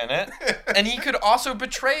could be in it. And he could also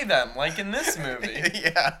betray them, like in this movie.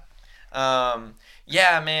 Yeah.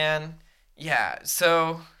 Yeah, man. Yeah.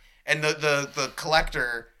 So. And the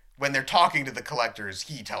collector, when they're talking to the collectors,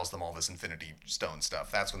 he tells them all this Infinity Stone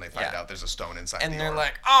stuff. That's when they find out there's a stone inside and the they're orb.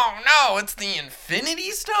 like, oh no, it's the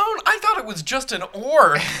Infinity Stone? I thought it was just an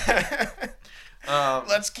orb.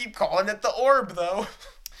 Let's keep calling it the orb, though.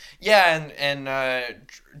 Yeah, and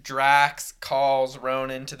Drax calls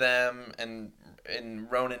Ronan to them, and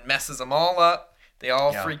Ronan messes them all up. They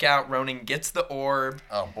all freak out. Ronan gets the orb.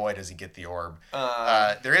 Oh boy, does he get the orb.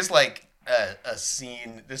 There is like a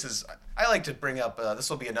scene. I like to bring up, this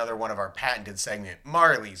will be another one of our patented segment,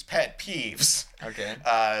 Marley's Pet Peeves. Okay.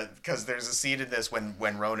 Because there's a scene in this when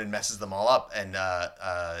Ronan messes them all up and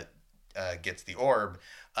gets the orb,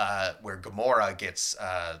 where Gamora gets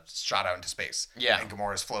shot out into space. Yeah. And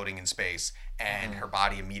Gamora's floating in space, and her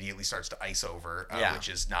body immediately starts to ice over, which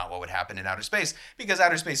is not what would happen in outer space, because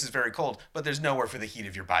outer space is very cold, but there's nowhere for the heat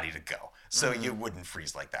of your body to go. So you wouldn't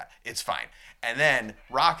freeze like that. It's fine. And then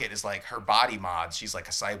Rocket is like, her body mods, she's like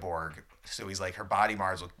a cyborg, so he's like, her body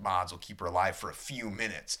mods will keep her alive for a few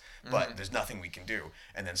minutes, but there's nothing we can do.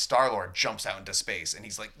 And then Star-Lord jumps out into space, and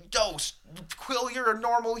he's like, yo, Quill, you're a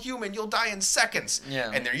normal human, you'll die in seconds.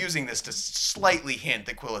 Yeah. And they're using this to slightly hint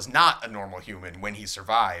that Quill is not a normal human when he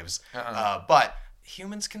survives. But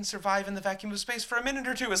humans can survive in the vacuum of space for a minute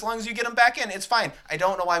or two as long as you get them back in. It's fine. I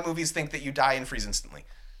don't know why movies think that you die and freeze instantly.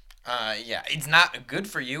 Yeah, it's not good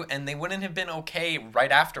for you, and they wouldn't have been okay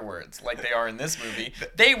right afterwards, like they are in this movie.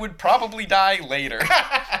 They would probably die later.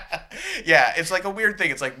 Yeah, it's like a weird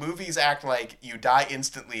thing. It's like movies act like you die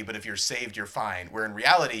instantly, but if you're saved, you're fine. Where in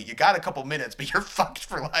reality, you got a couple minutes, but you're fucked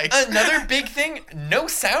for life. Another big thing, no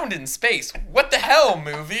sound in space. What the hell,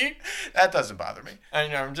 movie? That doesn't bother me. I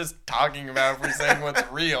know, I'm just talking about if we're saying what's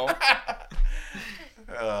real.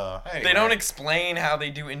 Anyway. They don't explain how they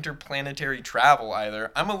do interplanetary travel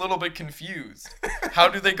either. I'm a little bit confused. How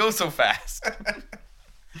do they go so fast?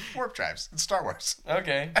 Warp drives. It's Star Wars.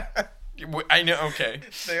 Okay. I know, okay.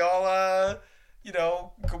 They all,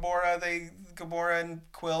 Gamora and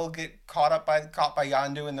Quill get caught by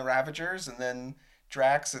Yondu and the Ravagers, and then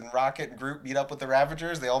Drax and Rocket and Groot meet up with the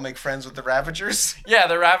Ravagers. They all make friends with the Ravagers. Yeah,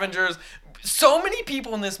 the Ravengers. So many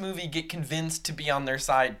people in this movie get convinced to be on their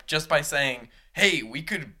side just by saying, hey, we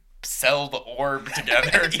could sell the orb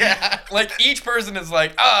together. Yeah. Like, each person is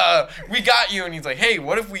like, we got you. And he's like, hey,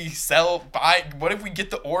 what if we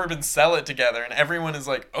get the orb and sell it together? And everyone is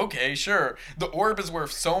like, okay, sure. The orb is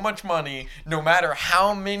worth so much money. No matter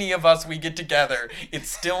how many of us we get together, it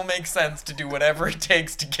still makes sense to do whatever it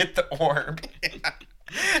takes to get the orb. Yeah.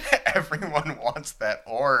 Everyone wants that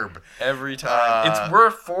orb. Every time. It's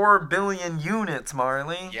worth 4 billion units,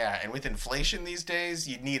 Marley. Yeah, and with inflation these days,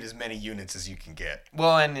 you need as many units as you can get.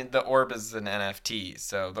 Well, and the orb is an NFT,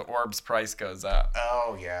 so the orb's price goes up.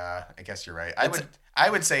 Oh, yeah. I guess you're right. I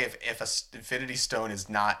would say if a Infinity Stone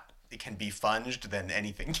it can be funged, then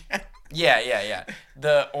anything can. Yeah.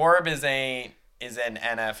 The orb is an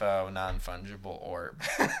NFO, non-fungible orb.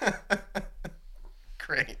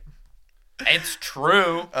 Great. It's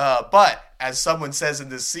true. But, as someone says in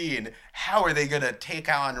this scene, how are they going to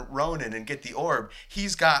take on Ronan and get the orb?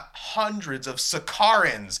 He's got hundreds of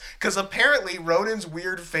Sakarans. Because apparently Ronan's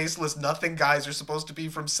weird, faceless, nothing guys are supposed to be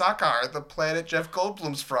from Sakaar, the planet Jeff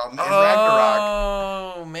Goldblum's from in Ragnarok.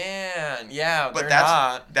 Oh, man. Yeah, But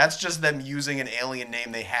that's just them using an alien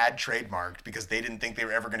name they had trademarked because they didn't think they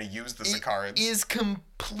were ever going to use the Sakarans. It is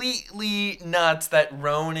completely nuts that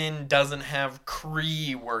Ronan doesn't have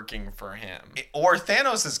Kree working for him. Or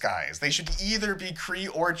Thanos' guys. They should either be Kree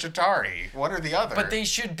or Chitauri. One or the other. But they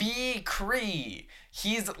should be Kree.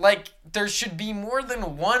 He's like, there should be more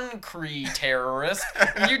than one Kree terrorist.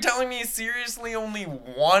 Are you telling me seriously only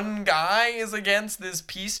one guy is against this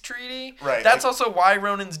peace treaty? Right. That's also why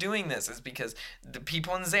Ronan's doing this, is because the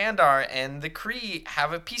people in Xandar and the Kree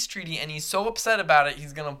have a peace treaty, and he's so upset about it,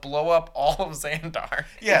 he's going to blow up all of Xandar.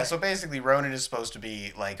 Yeah, so basically Ronan is supposed to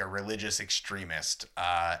be like a religious extremist.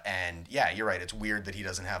 And yeah, you're right. It's weird that he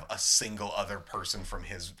doesn't have a single other person from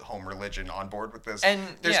his home religion on board with this. And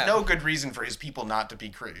there's no good reason for his people not to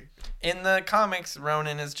be Kree. In the comics,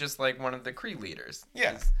 Ronan is just like one of the Kree leaders.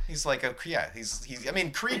 Yeah, he's like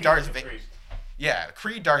Kree Darth Vader. Yeah,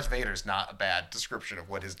 Kree Darth Vader's not a bad description of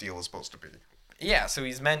what his deal is supposed to be. Yeah, so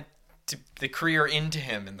he's meant to, the Kree are into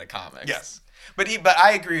him in the comics. Yes. But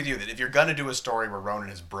I agree with you that if you're going to do a story where Ronan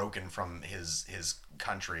has broken from his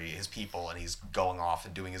country, his people, and he's going off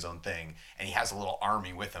and doing his own thing, and he has a little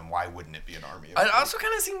army with him, why wouldn't it be an army? It also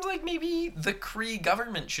kind of seems like maybe the Kree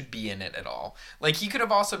government should be in it at all. Like, he could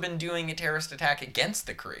have also been doing a terrorist attack against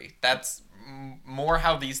the Kree. That's more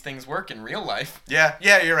how these things work in real life. Yeah,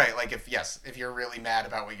 you're right. Like if you're really mad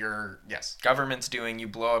about what your government's doing, you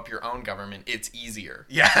blow up your own government. It's easier.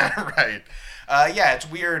 Yeah, right. It's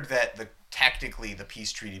weird that technically the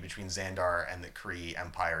peace treaty between Xandar and the Kree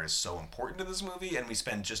Empire is so important to this movie, and we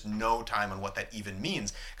spend just no time on what that even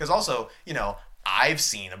means. Because also, I've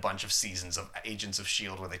seen a bunch of seasons of Agents of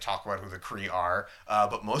S.H.I.E.L.D. where they talk about who the Kree are,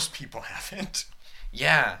 but most people haven't.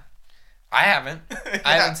 Yeah. I haven't.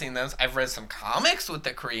 I haven't seen those. I've read some comics with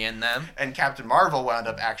the Kree in them. And Captain Marvel wound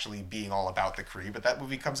up actually being all about the Kree, but that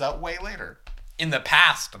movie comes out way later. In the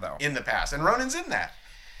past, though. In the past. And Ronan's in that.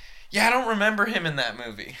 Yeah, I don't remember him in that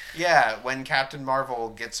movie. Yeah, when Captain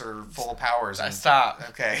Marvel gets her full powers. Stop.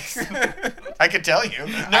 Okay. I could tell you.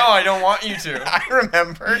 No, I don't want you to. I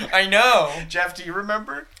remember. I know. Jeff, do you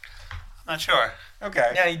remember? Not sure.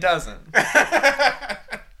 Okay. Yeah, he doesn't.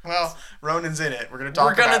 Well, Ronan's in it. We're going to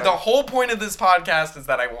talk about it. The whole point of this podcast is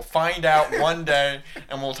that I will find out one day,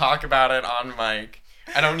 and we'll talk about it on mic.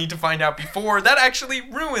 I don't need to find out before. That actually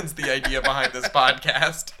ruins the idea behind this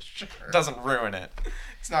podcast. Sure. It doesn't ruin it.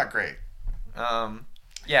 It's not great.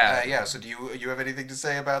 Yeah. So do you have anything to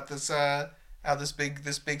say about this? How this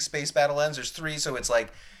big space battle ends? There's 3, so it's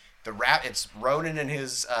like it's Ronan and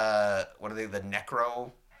his what are they? The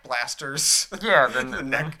Necro blasters. Yeah. The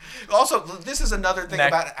neck. Also, this is another thing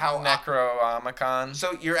about how Necronomicon.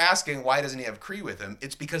 So you're asking why doesn't he have Kree with him?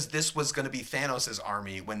 It's because this was going to be Thanos'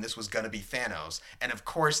 army when this was going to be Thanos, and of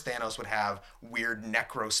course Thanos would have weird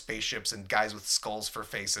Necro spaceships and guys with skulls for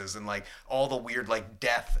faces and like all the weird like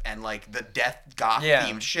death and like the death goth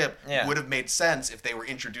themed ship would have made sense if they were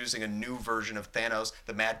introducing a new version of Thanos,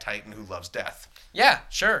 the Mad Titan who loves death. Yeah,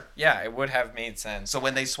 sure. Yeah, it would have made sense. So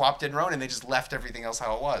when they swapped in Ronan, they just left everything else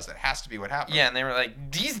how it was. That has to be what happened. Yeah, and they were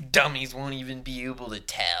like, these dummies won't even be able to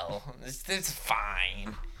tell. It's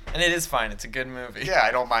fine. And it is fine. It's a good movie. Yeah,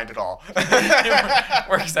 I don't mind at all. It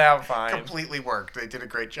works out fine. Completely worked. They did a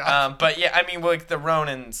great job. But yeah, I mean, like the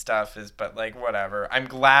Ronan stuff is, but like whatever. I'm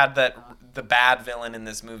glad that the bad villain in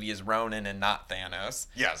this movie is Ronan and not Thanos.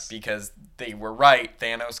 Yes. Because they were right.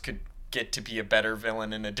 Thanos could get to be a better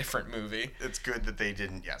villain in a different movie. It's good that they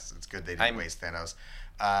didn't. Yes, it's good they didn't waste Thanos.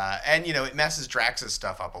 And it messes Drax's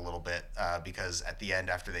stuff up a little bit because at the end,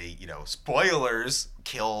 after they spoilers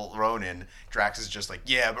kill Ronan, Drax is just like,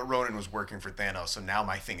 yeah, but Ronan was working for Thanos, so now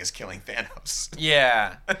my thing is killing Thanos.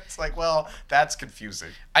 Yeah. It's like, well, that's confusing.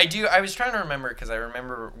 I was trying to remember because I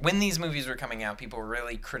remember when these movies were coming out, people were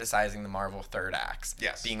really criticizing the Marvel third acts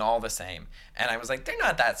being all the same, and I was like, they're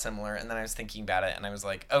not that similar. And then I was thinking about it, and I was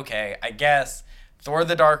like, okay, I guess Thor: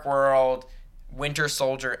 The Dark World, Winter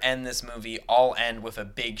Soldier, and this movie all end with a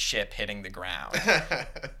big ship hitting the ground.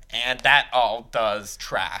 And that all does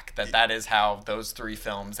track. That is how those 3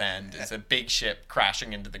 films end, is a big ship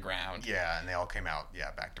crashing into the ground. Yeah, and they all came out,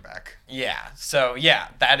 back to back. Yeah, so yeah,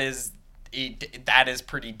 that is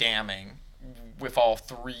pretty damning with all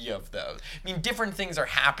 3 of those. I mean, different things are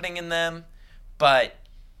happening in them, but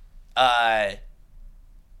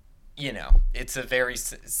it's a very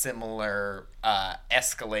similar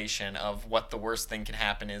escalation of what the worst thing can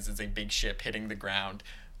happen is a big ship hitting the ground.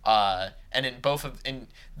 And in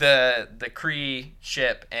the Kree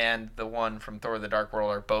ship and the one from Thor: The Dark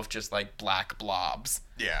World are both just like black blobs.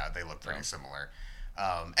 Yeah, they look pretty similar.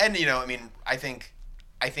 And I think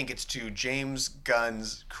it's to James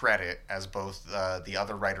Gunn's credit as both the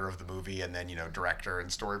other writer of the movie and then director and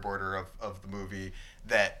storyboarder of the movie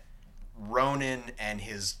that Ronan and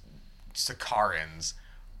his Sakarans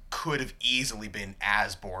could have easily been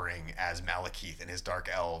as boring as Malekith and his Dark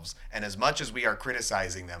Elves, and as much as we are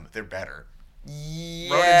criticizing them, they're better.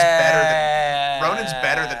 Yeah. Ronan's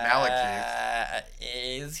better than Malekith.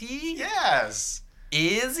 Is he? Yes.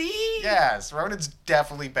 Is he? Yes, Ronan's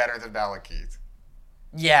definitely better than Malekith.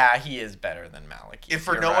 Yeah, he is better than Malekith. If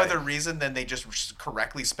for no other reason than they just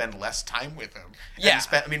correctly spend less time with him. Yeah.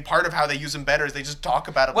 Part of how they use him better is they just talk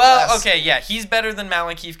about him less. Well, okay, yeah, he's better than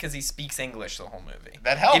Malekith because he speaks English the whole movie.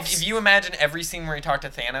 That helps. If you imagine every scene where he talked to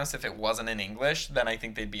Thanos, if it wasn't in English, then I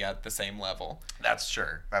think they'd be at the same level. That's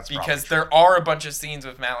sure. That's because true. There are a bunch of scenes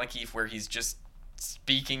with Malekith where he's just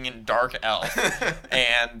speaking in Dark Elf,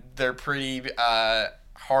 and they're pretty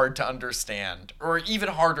hard to understand, or even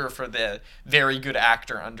harder for the very good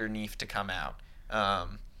actor underneath to come out.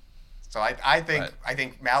 So I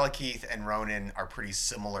think Malekith and Ronan are pretty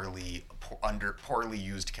similarly poorly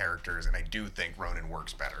used characters, and I do think Ronan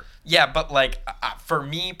works better. Yeah, but like for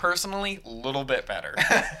me personally, a little bit better.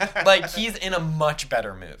 Like he's in a much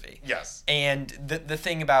better movie. Yes. And the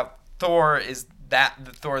thing about Thor is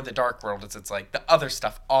the Thor: The Dark World is it's like the other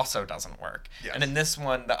stuff also doesn't work. Yes. And in this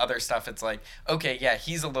one, the other stuff, it's like, okay, yeah,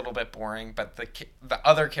 he's a little bit boring, but the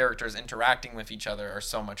other characters interacting with each other are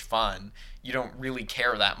so much fun. You don't really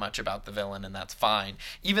care that much about the villain, and that's fine.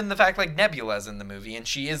 Even the fact like Nebula's in the movie, and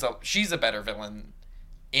she's a better villain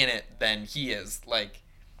in it than he is. Like,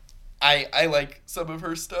 I like some of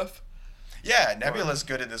her stuff. Yeah, Nebula's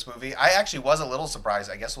good in this movie. I actually was a little surprised.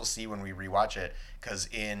 I guess we'll see when we rewatch it, because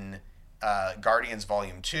in Guardians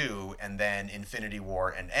Volume 2 and then Infinity War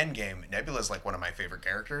and Endgame, Nebula's like one of my favorite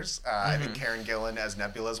characters. I think Karen Gillan as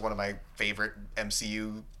Nebula is one of my favorite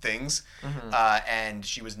MCU things. And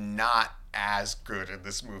she was not as good in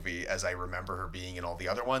this movie as I remember her being in all the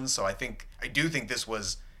other ones. So I do think this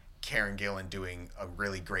was Karen Gillan doing a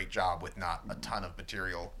really great job with not a ton of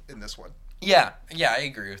material in this one. Yeah, I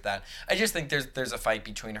agree with that. I just think there's a fight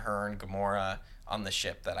between her and Gamora on the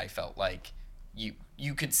ship that I felt like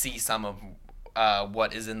you could see some of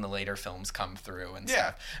what is in the later films come through and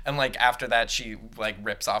stuff. And like after that, she like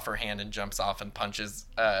rips off her hand and jumps off and punches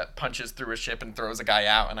through a ship and throws a guy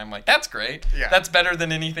out, and I'm like, that's great. Yeah. That's better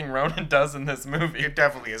than anything Ronan does in this movie. It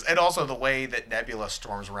definitely is. And also the way that Nebula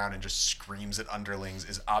storms around and just screams at underlings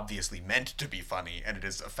is obviously meant to be funny, and it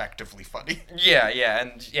is effectively funny.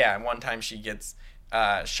 And one time she gets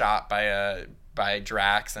shot by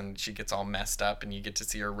Drax, and she gets all messed up, and you get to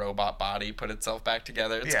see her robot body put itself back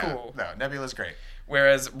together. It's cool. No, Nebula's great.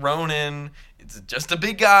 Whereas Ronan, it's just a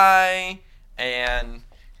big guy, and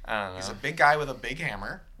I don't know. He's a big guy with a big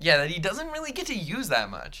hammer. Yeah, that he doesn't really get to use that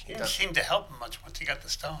much. He didn't seem to help him much once he got the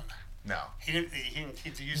stone. No. He didn't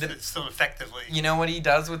use the stone effectively. You know what he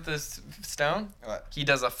does with this stone? What? He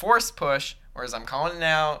does a force push, or as I'm calling it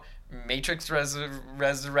now, Matrix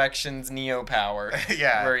Resurrections Neo Power.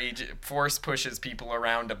 Yeah. Where he force pushes people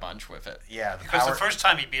around a bunch with it. Yeah. Because the first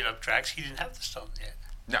time he beat up Drax, he didn't have the stone yet.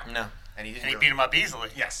 No. And he didn't. And he beat him up easily.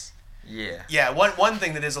 Yes. Yeah. Yeah. One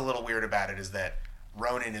thing that is a little weird about it is that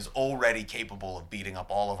Ronan is already capable of beating up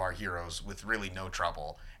all of our heroes with really no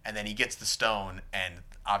trouble, and then he gets the stone, and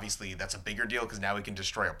obviously that's a bigger deal because now he can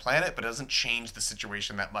destroy a planet, but it doesn't change the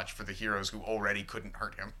situation that much for the heroes who already couldn't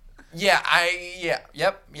hurt him. Yep,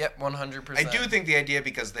 100%. I do think the idea,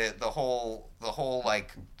 because the whole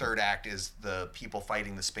like third act is the people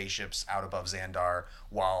fighting the spaceships out above Xandar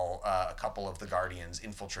while a couple of the Guardians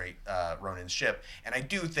infiltrate Ronan's ship, and I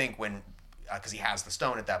do think when because he has the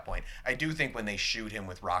stone at that point, I do think when they shoot him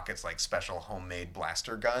with Rocket's like special homemade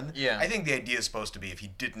blaster gun, I think the idea is supposed to be if he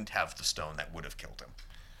didn't have the stone, that would have killed him.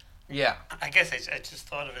 Yeah. I guess I just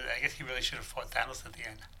thought of it. I guess he really should have fought Thanos at the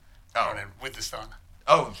end. Ronan, with the stone.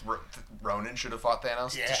 Oh, Ronan should have fought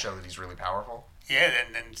Thanos Yeah. to show that he's really powerful? Yeah,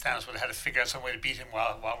 then Thanos would have had to figure out some way to beat him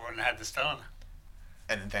while Ronan had the stone.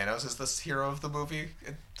 And then Thanos is the hero of the movie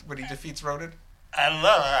when he defeats Ronan? I don't know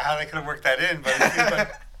how they could have worked that in, but it seems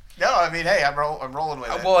like... No, I mean, hey, I'm rolling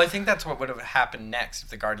with it. Well, I think that's what would have happened next if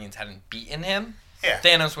the Guardians hadn't beaten him. Yeah.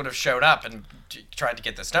 Thanos would have showed up and tried to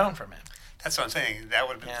get the stone from him. That's what I'm saying. That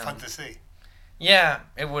would have been fun to see. Yeah,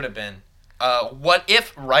 it would have been. What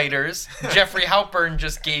if, writers, Jeffrey Halpern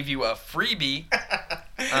just gave you a freebie?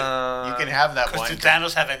 You can have that one. Did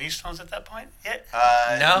Thanos have any stones at that point yet?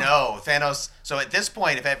 No, Thanos. So at this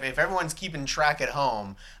point, if everyone's keeping track at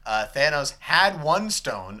home, Thanos had one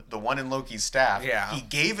stone, the one in Loki's staff. Yeah. He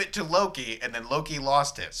gave it to Loki, and then Loki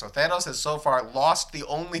lost it. So Thanos has so far lost the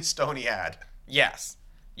only stone he had. Yes.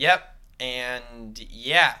 Yep. And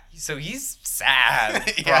yeah, so he's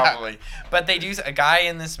sad, Yeah. probably. But they do. A guy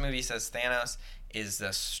in this movie says Thanos is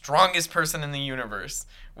the strongest person in the universe,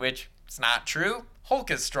 which is not true.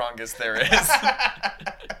 Hulk is strongest there is. I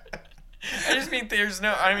just mean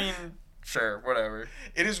sure, whatever.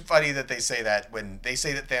 It is funny that they say that when they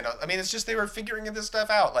say that Thanos. I mean, it's just they were figuring this stuff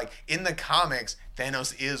out. Like in the comics,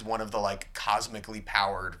 Thanos is one of the like cosmically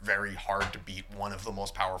powered, very hard to beat, one of the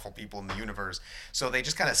most powerful people in the universe. So they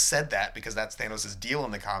just kind of said that because that's Thanos' deal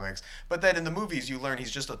in the comics. But then in the movies, you learn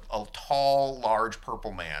he's just a tall, large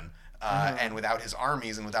purple man, and without his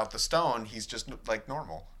armies and without the stone, he's just like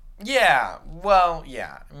normal. Yeah, well,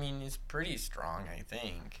 yeah. I mean, he's pretty strong, I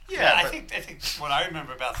think. Yeah, I think what I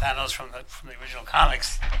remember about Thanos from the original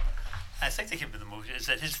comics, I think they keep in the movie, is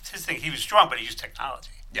that his thing, he was strong, but he used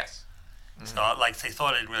technology. Yes. So like they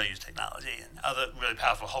thought he didn't really use technology, and other really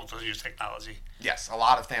powerful Hulk doesn't use technology. Yes, a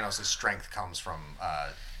lot of Thanos' strength comes from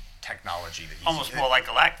technology that he's Almost more like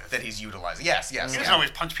Galactus. that he's utilizing. Yes. He doesn't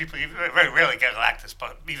always punch people. You very rarely get Galactus,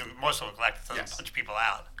 but even more so, Galactus doesn't Yes. punch people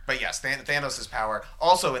out. But yes, Thanos' power.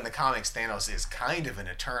 Also in the comics, Thanos is kind of an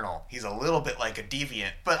Eternal. He's a little bit like a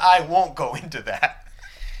deviant, but I won't go into that.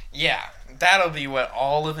 Yeah, that'll be what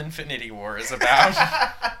all of Infinity War is about.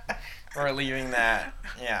 We're leaving that.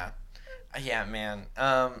 Yeah. Yeah, man.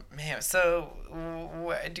 Man. So,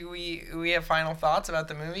 do we have final thoughts about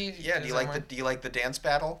the movie? Yeah. Do you like the dance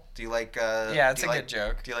battle? Do you like? Yeah, it's do a you good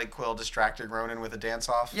joke. Do you like Quill distracting Ronan with a dance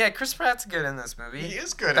off? Yeah, Chris Pratt's good in this movie. He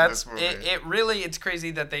is good in this movie. It really, it's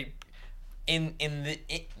crazy that they,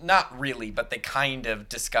 not really, but they kind of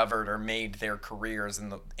discovered or made their careers in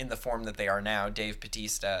the form that they are now. Dave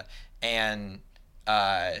Bautista and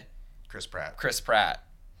Chris Pratt. Chris Pratt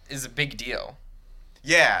is a big deal.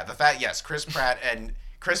 Yeah, Chris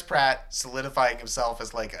Pratt solidifying himself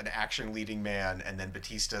as like an action leading man, and then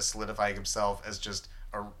Batista solidifying himself as just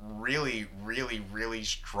a really, really, really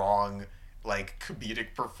strong like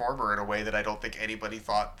comedic performer in a way that I don't think anybody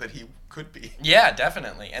thought that he could be. Yeah,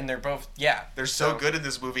 definitely. And they're both they're so good in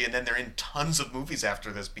this movie, and then they're in tons of movies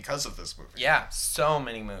after this because of this movie. Yeah, so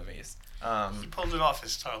many movies. He pulled it off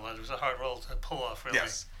as Star-Lord. It was a hard role to pull off, really.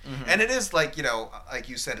 Yes. Mm-hmm. And it is like, like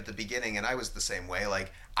you said at the beginning, and I was the same way,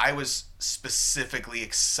 like, I was specifically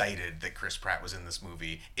excited that Chris Pratt was in this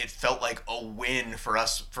movie. It felt like a win for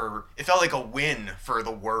us, it felt like a win for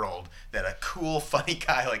the world that a cool, funny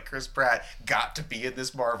guy like Chris Pratt got to be in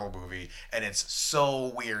this Marvel movie, and it's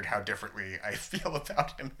so weird how differently I feel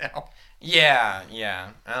about him now.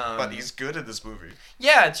 Yeah. But he's good in this movie.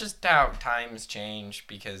 Yeah, it's just how times change,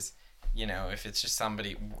 because... if it's just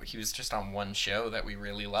somebody, he was just on one show that we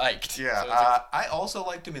really liked. Yeah, so I also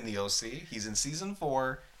liked him in The OC. He's in season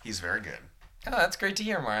 4. He's very good. Oh, that's great to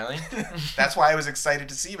hear, Marley. That's why I was excited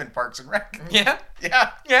to see him in Parks and Rec. Yeah?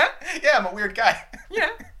 Yeah. Yeah? Yeah, I'm a weird guy. Yeah.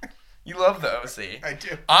 You love The OC. I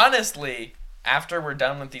do. Honestly, after we're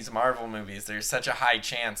done with these Marvel movies, there's such a high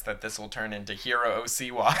chance that this will turn into Hero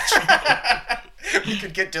OC Watch. We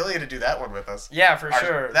could get Delia to do that one with us. Yeah, for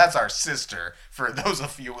sure. That's our sister, for those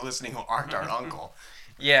of you listening who aren't our uncle.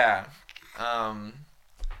 Yeah.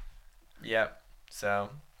 Yep. So,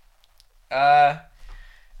 man,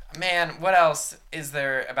 what else is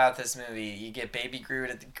there about this movie? You get Baby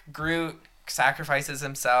Groot. Groot sacrifices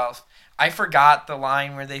himself. I forgot the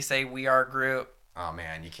line where they say, "We are Groot." Oh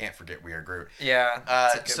man, you can't forget We Are Groot.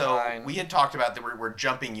 Yeah. So line. we had talked about that we're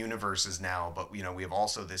jumping universes now, but we have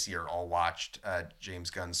also this year all watched James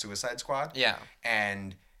Gunn's Suicide Squad. Yeah.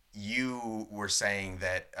 And you were saying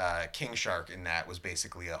that King Shark in that was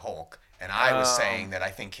basically a Hulk, and I was saying that I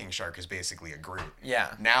think King Shark is basically a Groot.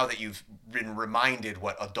 Yeah. Now that you've been reminded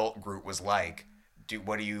what adult Groot was like, do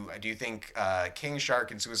you think King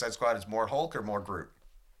Shark in Suicide Squad is more Hulk or more Groot?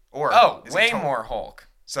 Or way more Hulk.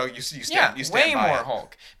 So you stand way by more it.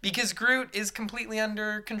 Hulk, because Groot is completely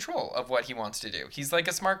under control of what he wants to do. He's like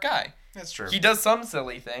a smart guy. That's true. He does some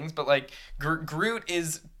silly things, but like Groot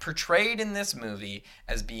is portrayed in this movie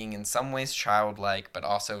as being in some ways childlike, but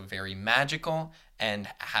also very magical and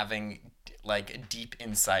having like deep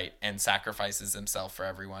insight and sacrifices himself for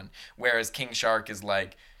everyone. Whereas King Shark is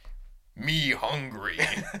like, me hungry,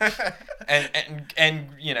 and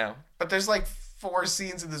But there's like 4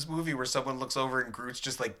 scenes in this movie where someone looks over and Groot's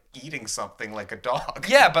just like eating something like a dog.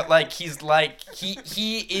 Yeah, but like he's like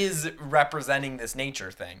he is representing this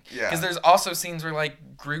nature thing. Yeah. Because there's also scenes where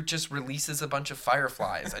like Groot just releases a bunch of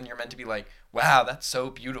fireflies, and you're meant to be like, wow, that's so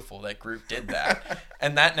beautiful that Groot did that.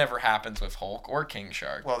 And that never happens with Hulk or King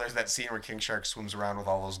Shark. Well, there's that scene where King Shark swims around with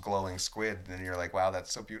all those glowing squid, and you're like, wow,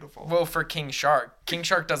 that's so beautiful. Well, for King Shark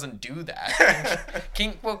doesn't do that.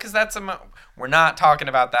 Because that's we're not talking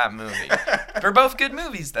about that movie. They're both good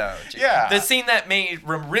movies, though. Yeah. The scene that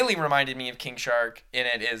really reminded me of King Shark in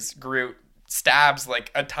it is Groot stabs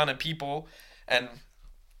like a ton of people and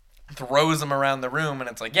throws them around the room, and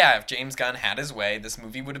it's like, yeah, if James Gunn had his way, this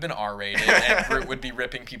movie would have been R-rated, and Groot would be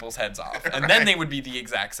ripping people's heads off, and then they would be the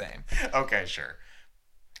exact same. Okay, sure.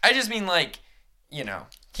 I just mean, like,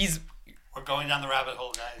 We're going down the rabbit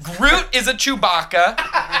hole, guys. Groot is a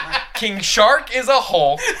Chewbacca, King Shark is a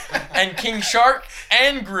Hulk, and King Shark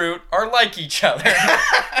and Groot are like each other.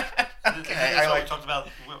 Okay, that's what we talked about.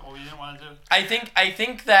 What we didn't want to do. I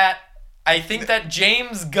think that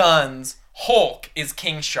James Gunn's Hulk is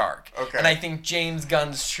King Shark. Okay. And I think James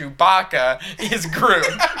Gunn's Chewbacca is Groot.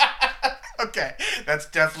 Okay, that's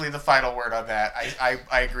definitely the final word on that.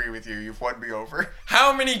 I agree with you. You've won me over.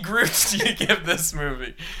 How many Groots do you give this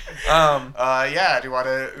movie? Yeah. Do you want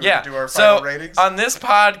to do our final ratings? On this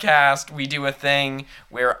podcast, we do a thing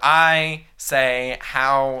where I say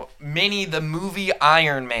how many the movie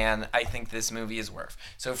Iron Man I think this movie is worth.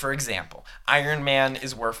 So, for example, Iron Man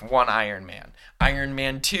is worth 1 Iron Man. Iron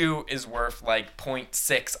Man 2 is worth like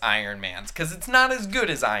 0.6 Iron Mans because it's not as good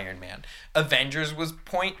as Iron Man. Avengers was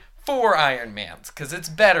 0.4 Iron Mans because it's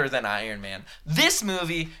better than Iron Man. This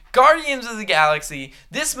movie, Guardians of the Galaxy,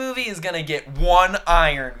 this movie is going to get 1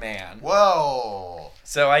 Iron Man. Whoa.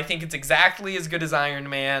 So I think it's exactly as good as Iron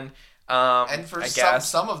Man. And for I guess.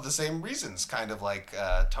 some of the same reasons, kind of like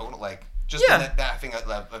tone, like just Yeah. that having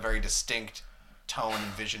a very distinct tone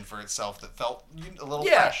and vision for itself that felt a little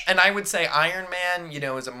Yeah, fresh. and I would say Iron Man,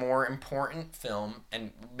 is a more important film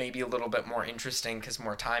and maybe a little bit more interesting because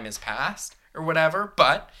more time has passed or whatever.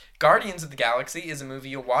 But Guardians of the Galaxy is a movie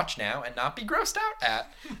you'll watch now and not be grossed out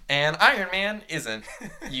at, and Iron Man isn't.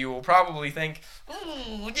 You will probably think,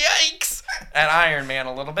 "Ooh, yikes!" at Iron Man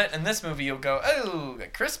a little bit, and this movie you'll go, "Oh,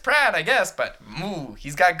 Chris Pratt, I guess," but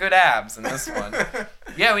he's got good abs in this one.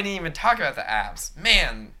 Yeah, we didn't even talk about the abs,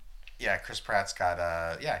 man. Yeah, Chris Pratt's got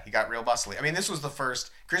he got real muscly. I mean,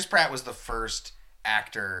 Chris Pratt was the first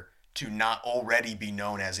actor to not already be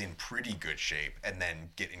known as in pretty good shape and then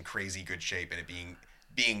get in crazy good shape and it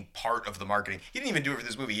being part of the marketing. He didn't even do it for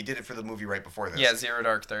this movie. He did it for the movie right before this. Yeah, Zero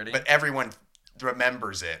Dark 30. But everyone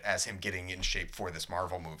remembers it as him getting in shape for this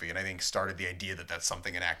Marvel movie, and I think started the idea that that's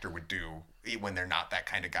something an actor would do when they're not that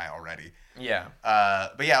kind of guy already. Yeah.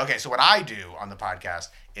 But yeah, okay, so what I do on the podcast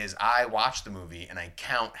is I watch the movie and I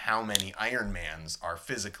count how many Iron Mans are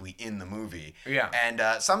physically in the movie. Yeah. And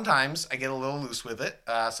sometimes I get a little loose with it.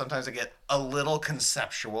 Sometimes I get a little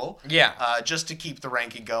conceptual. Yeah. Just to keep the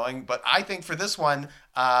ranking going. But I think for this one,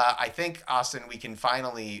 I think, Austin, we can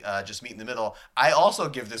finally just meet in the middle. I also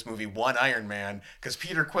give this movie one Iron Man because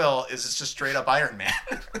Peter Quill is just straight up Iron Man.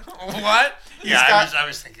 What? I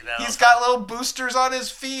was thinking that. He's got little boosters on his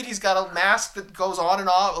feet. He's got a mask that goes on and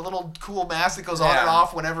off, a little cool mask that goes on and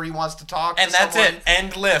off whenever he wants to talk. And to that's someone. it.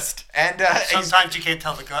 End list. And Sometimes you can't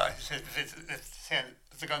tell if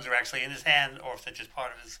the guns are actually in his hand or if they're just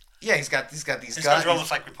part of his. yeah, he's got these His guns. guns are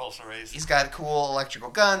almost like repulsor rays. He's got cool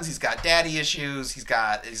electrical guns. He's got daddy issues. He's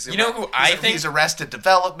He's Arrested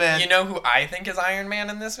Development. You know who I think is Iron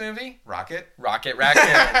Man in this movie? Rocket. Rocket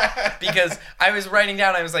Raccoon. Because I was writing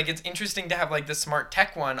down, I was like, it's interesting to have like the smart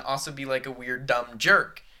tech one also be like a weird dumb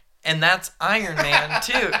jerk. And that's Iron Man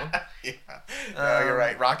too. Yeah, no, you're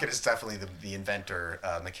right. Rocket is definitely the inventor,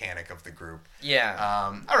 mechanic of the group.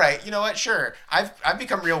 Yeah. All right, you know what? Sure. I've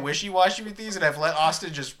become real wishy-washy with these, and I've let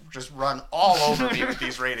Austin just run all over me with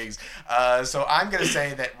these ratings. So I'm gonna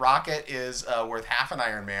say that Rocket is worth half an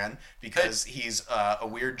Iron Man because he's a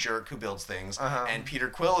weird jerk who builds things, and Peter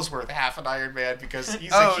Quill is worth half an Iron Man because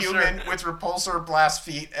he's a human with repulsor blast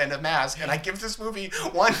feet and a mask. And I give this movie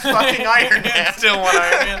one fucking Iron Man. Still one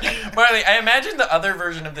Iron Man. Marley, I imagine the other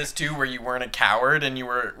version of this too, where you weren't a coward and you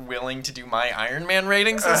were willing to do my Iron Man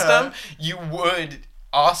rating system. You would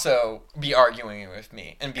also be arguing with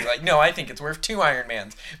me and be like, no, I think it's worth 2 Iron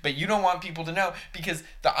Mans. But you don't want people to know because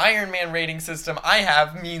the Iron Man rating system I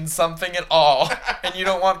have means something at all. And you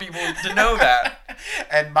don't want people to know that.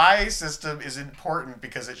 And my system is important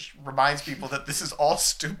because it reminds people that this is all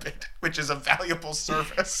stupid, which is a valuable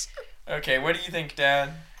service. Okay, what do you think,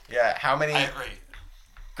 Dad? Yeah, how many? I agree.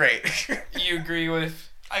 Great. You agree with...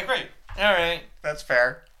 I agree. All right. That's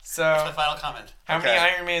fair. So, That's my final comment. how many Okay.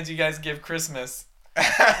 Iron Mans you guys give Christmas?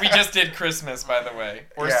 We just did Christmas, by the way.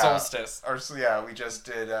 Or Yeah. solstice. Or so yeah, we just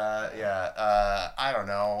did. I don't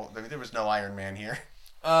know. There was no Iron Man here.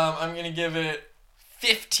 I'm gonna give it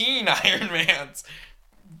 15 Iron Mans.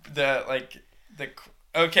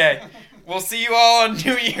 Okay. We'll see you all on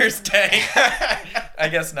New Year's Day. I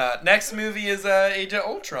guess not. Next movie is Age of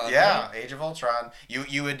Ultron. Yeah, right? Age of Ultron.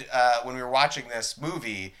 You would when we were watching this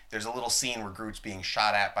movie, there's a little scene where Groot's being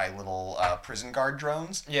shot at by little prison guard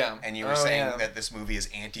drones. Yeah. And you were saying that this movie is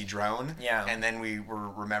anti-drone. Yeah. And then we were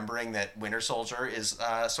remembering that Winter Soldier is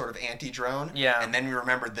sort of anti-drone. Yeah. And then we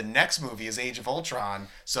remembered the next movie is Age of Ultron.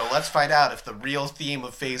 So let's find out if the real theme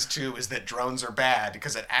of Phase 2 is that drones are bad,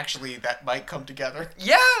 because that might come together.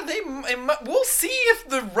 Yeah, we'll see if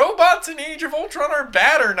the robots in Age of Ultron are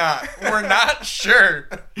bad or not. We're not sure.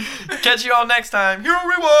 Catch you all next time. Hero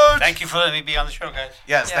Rewatch! Thank you for letting me be on the show, guys.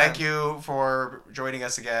 Yes, Yeah. Thank you for joining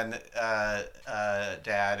us again,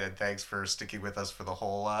 Dad, and thanks for sticking with us for the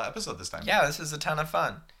whole episode this time. Yeah, this is a ton of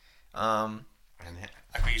fun.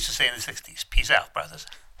 Like we used to say in the 60s. Peace out, brothers.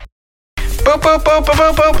 Boop, boop, boop, boop,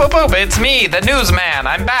 boop, boop, boop, boop. It's me, the newsman.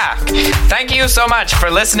 I'm back. Thank you so much for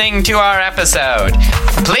listening to our episode.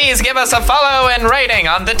 Please give us a follow and rating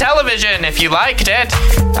on the television if you liked it.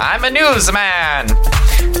 I'm a newsman.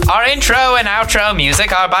 Our intro and outro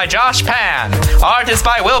music are by Josh Pan. Art is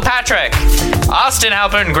by Will Patrick. Austin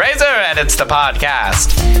Halpern Grazer edits the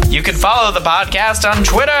podcast. You can follow the podcast on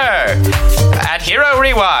Twitter at Hero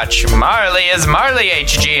Rewatch. Marley is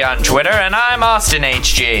MarleyHG on Twitter, and I'm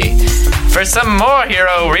AustinHG. For some more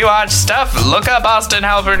Hero Rewatch stuff, look up Austin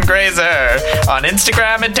Halpern Grazer on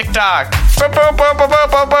Instagram and TikTok. Boop, boop, boop, boop, boop,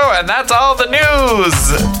 boop, boop. And that's all the news.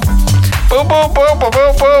 Boop, boop, boop, boop,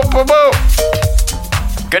 boop, boop, boop,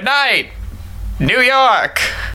 boop. Good night, New York.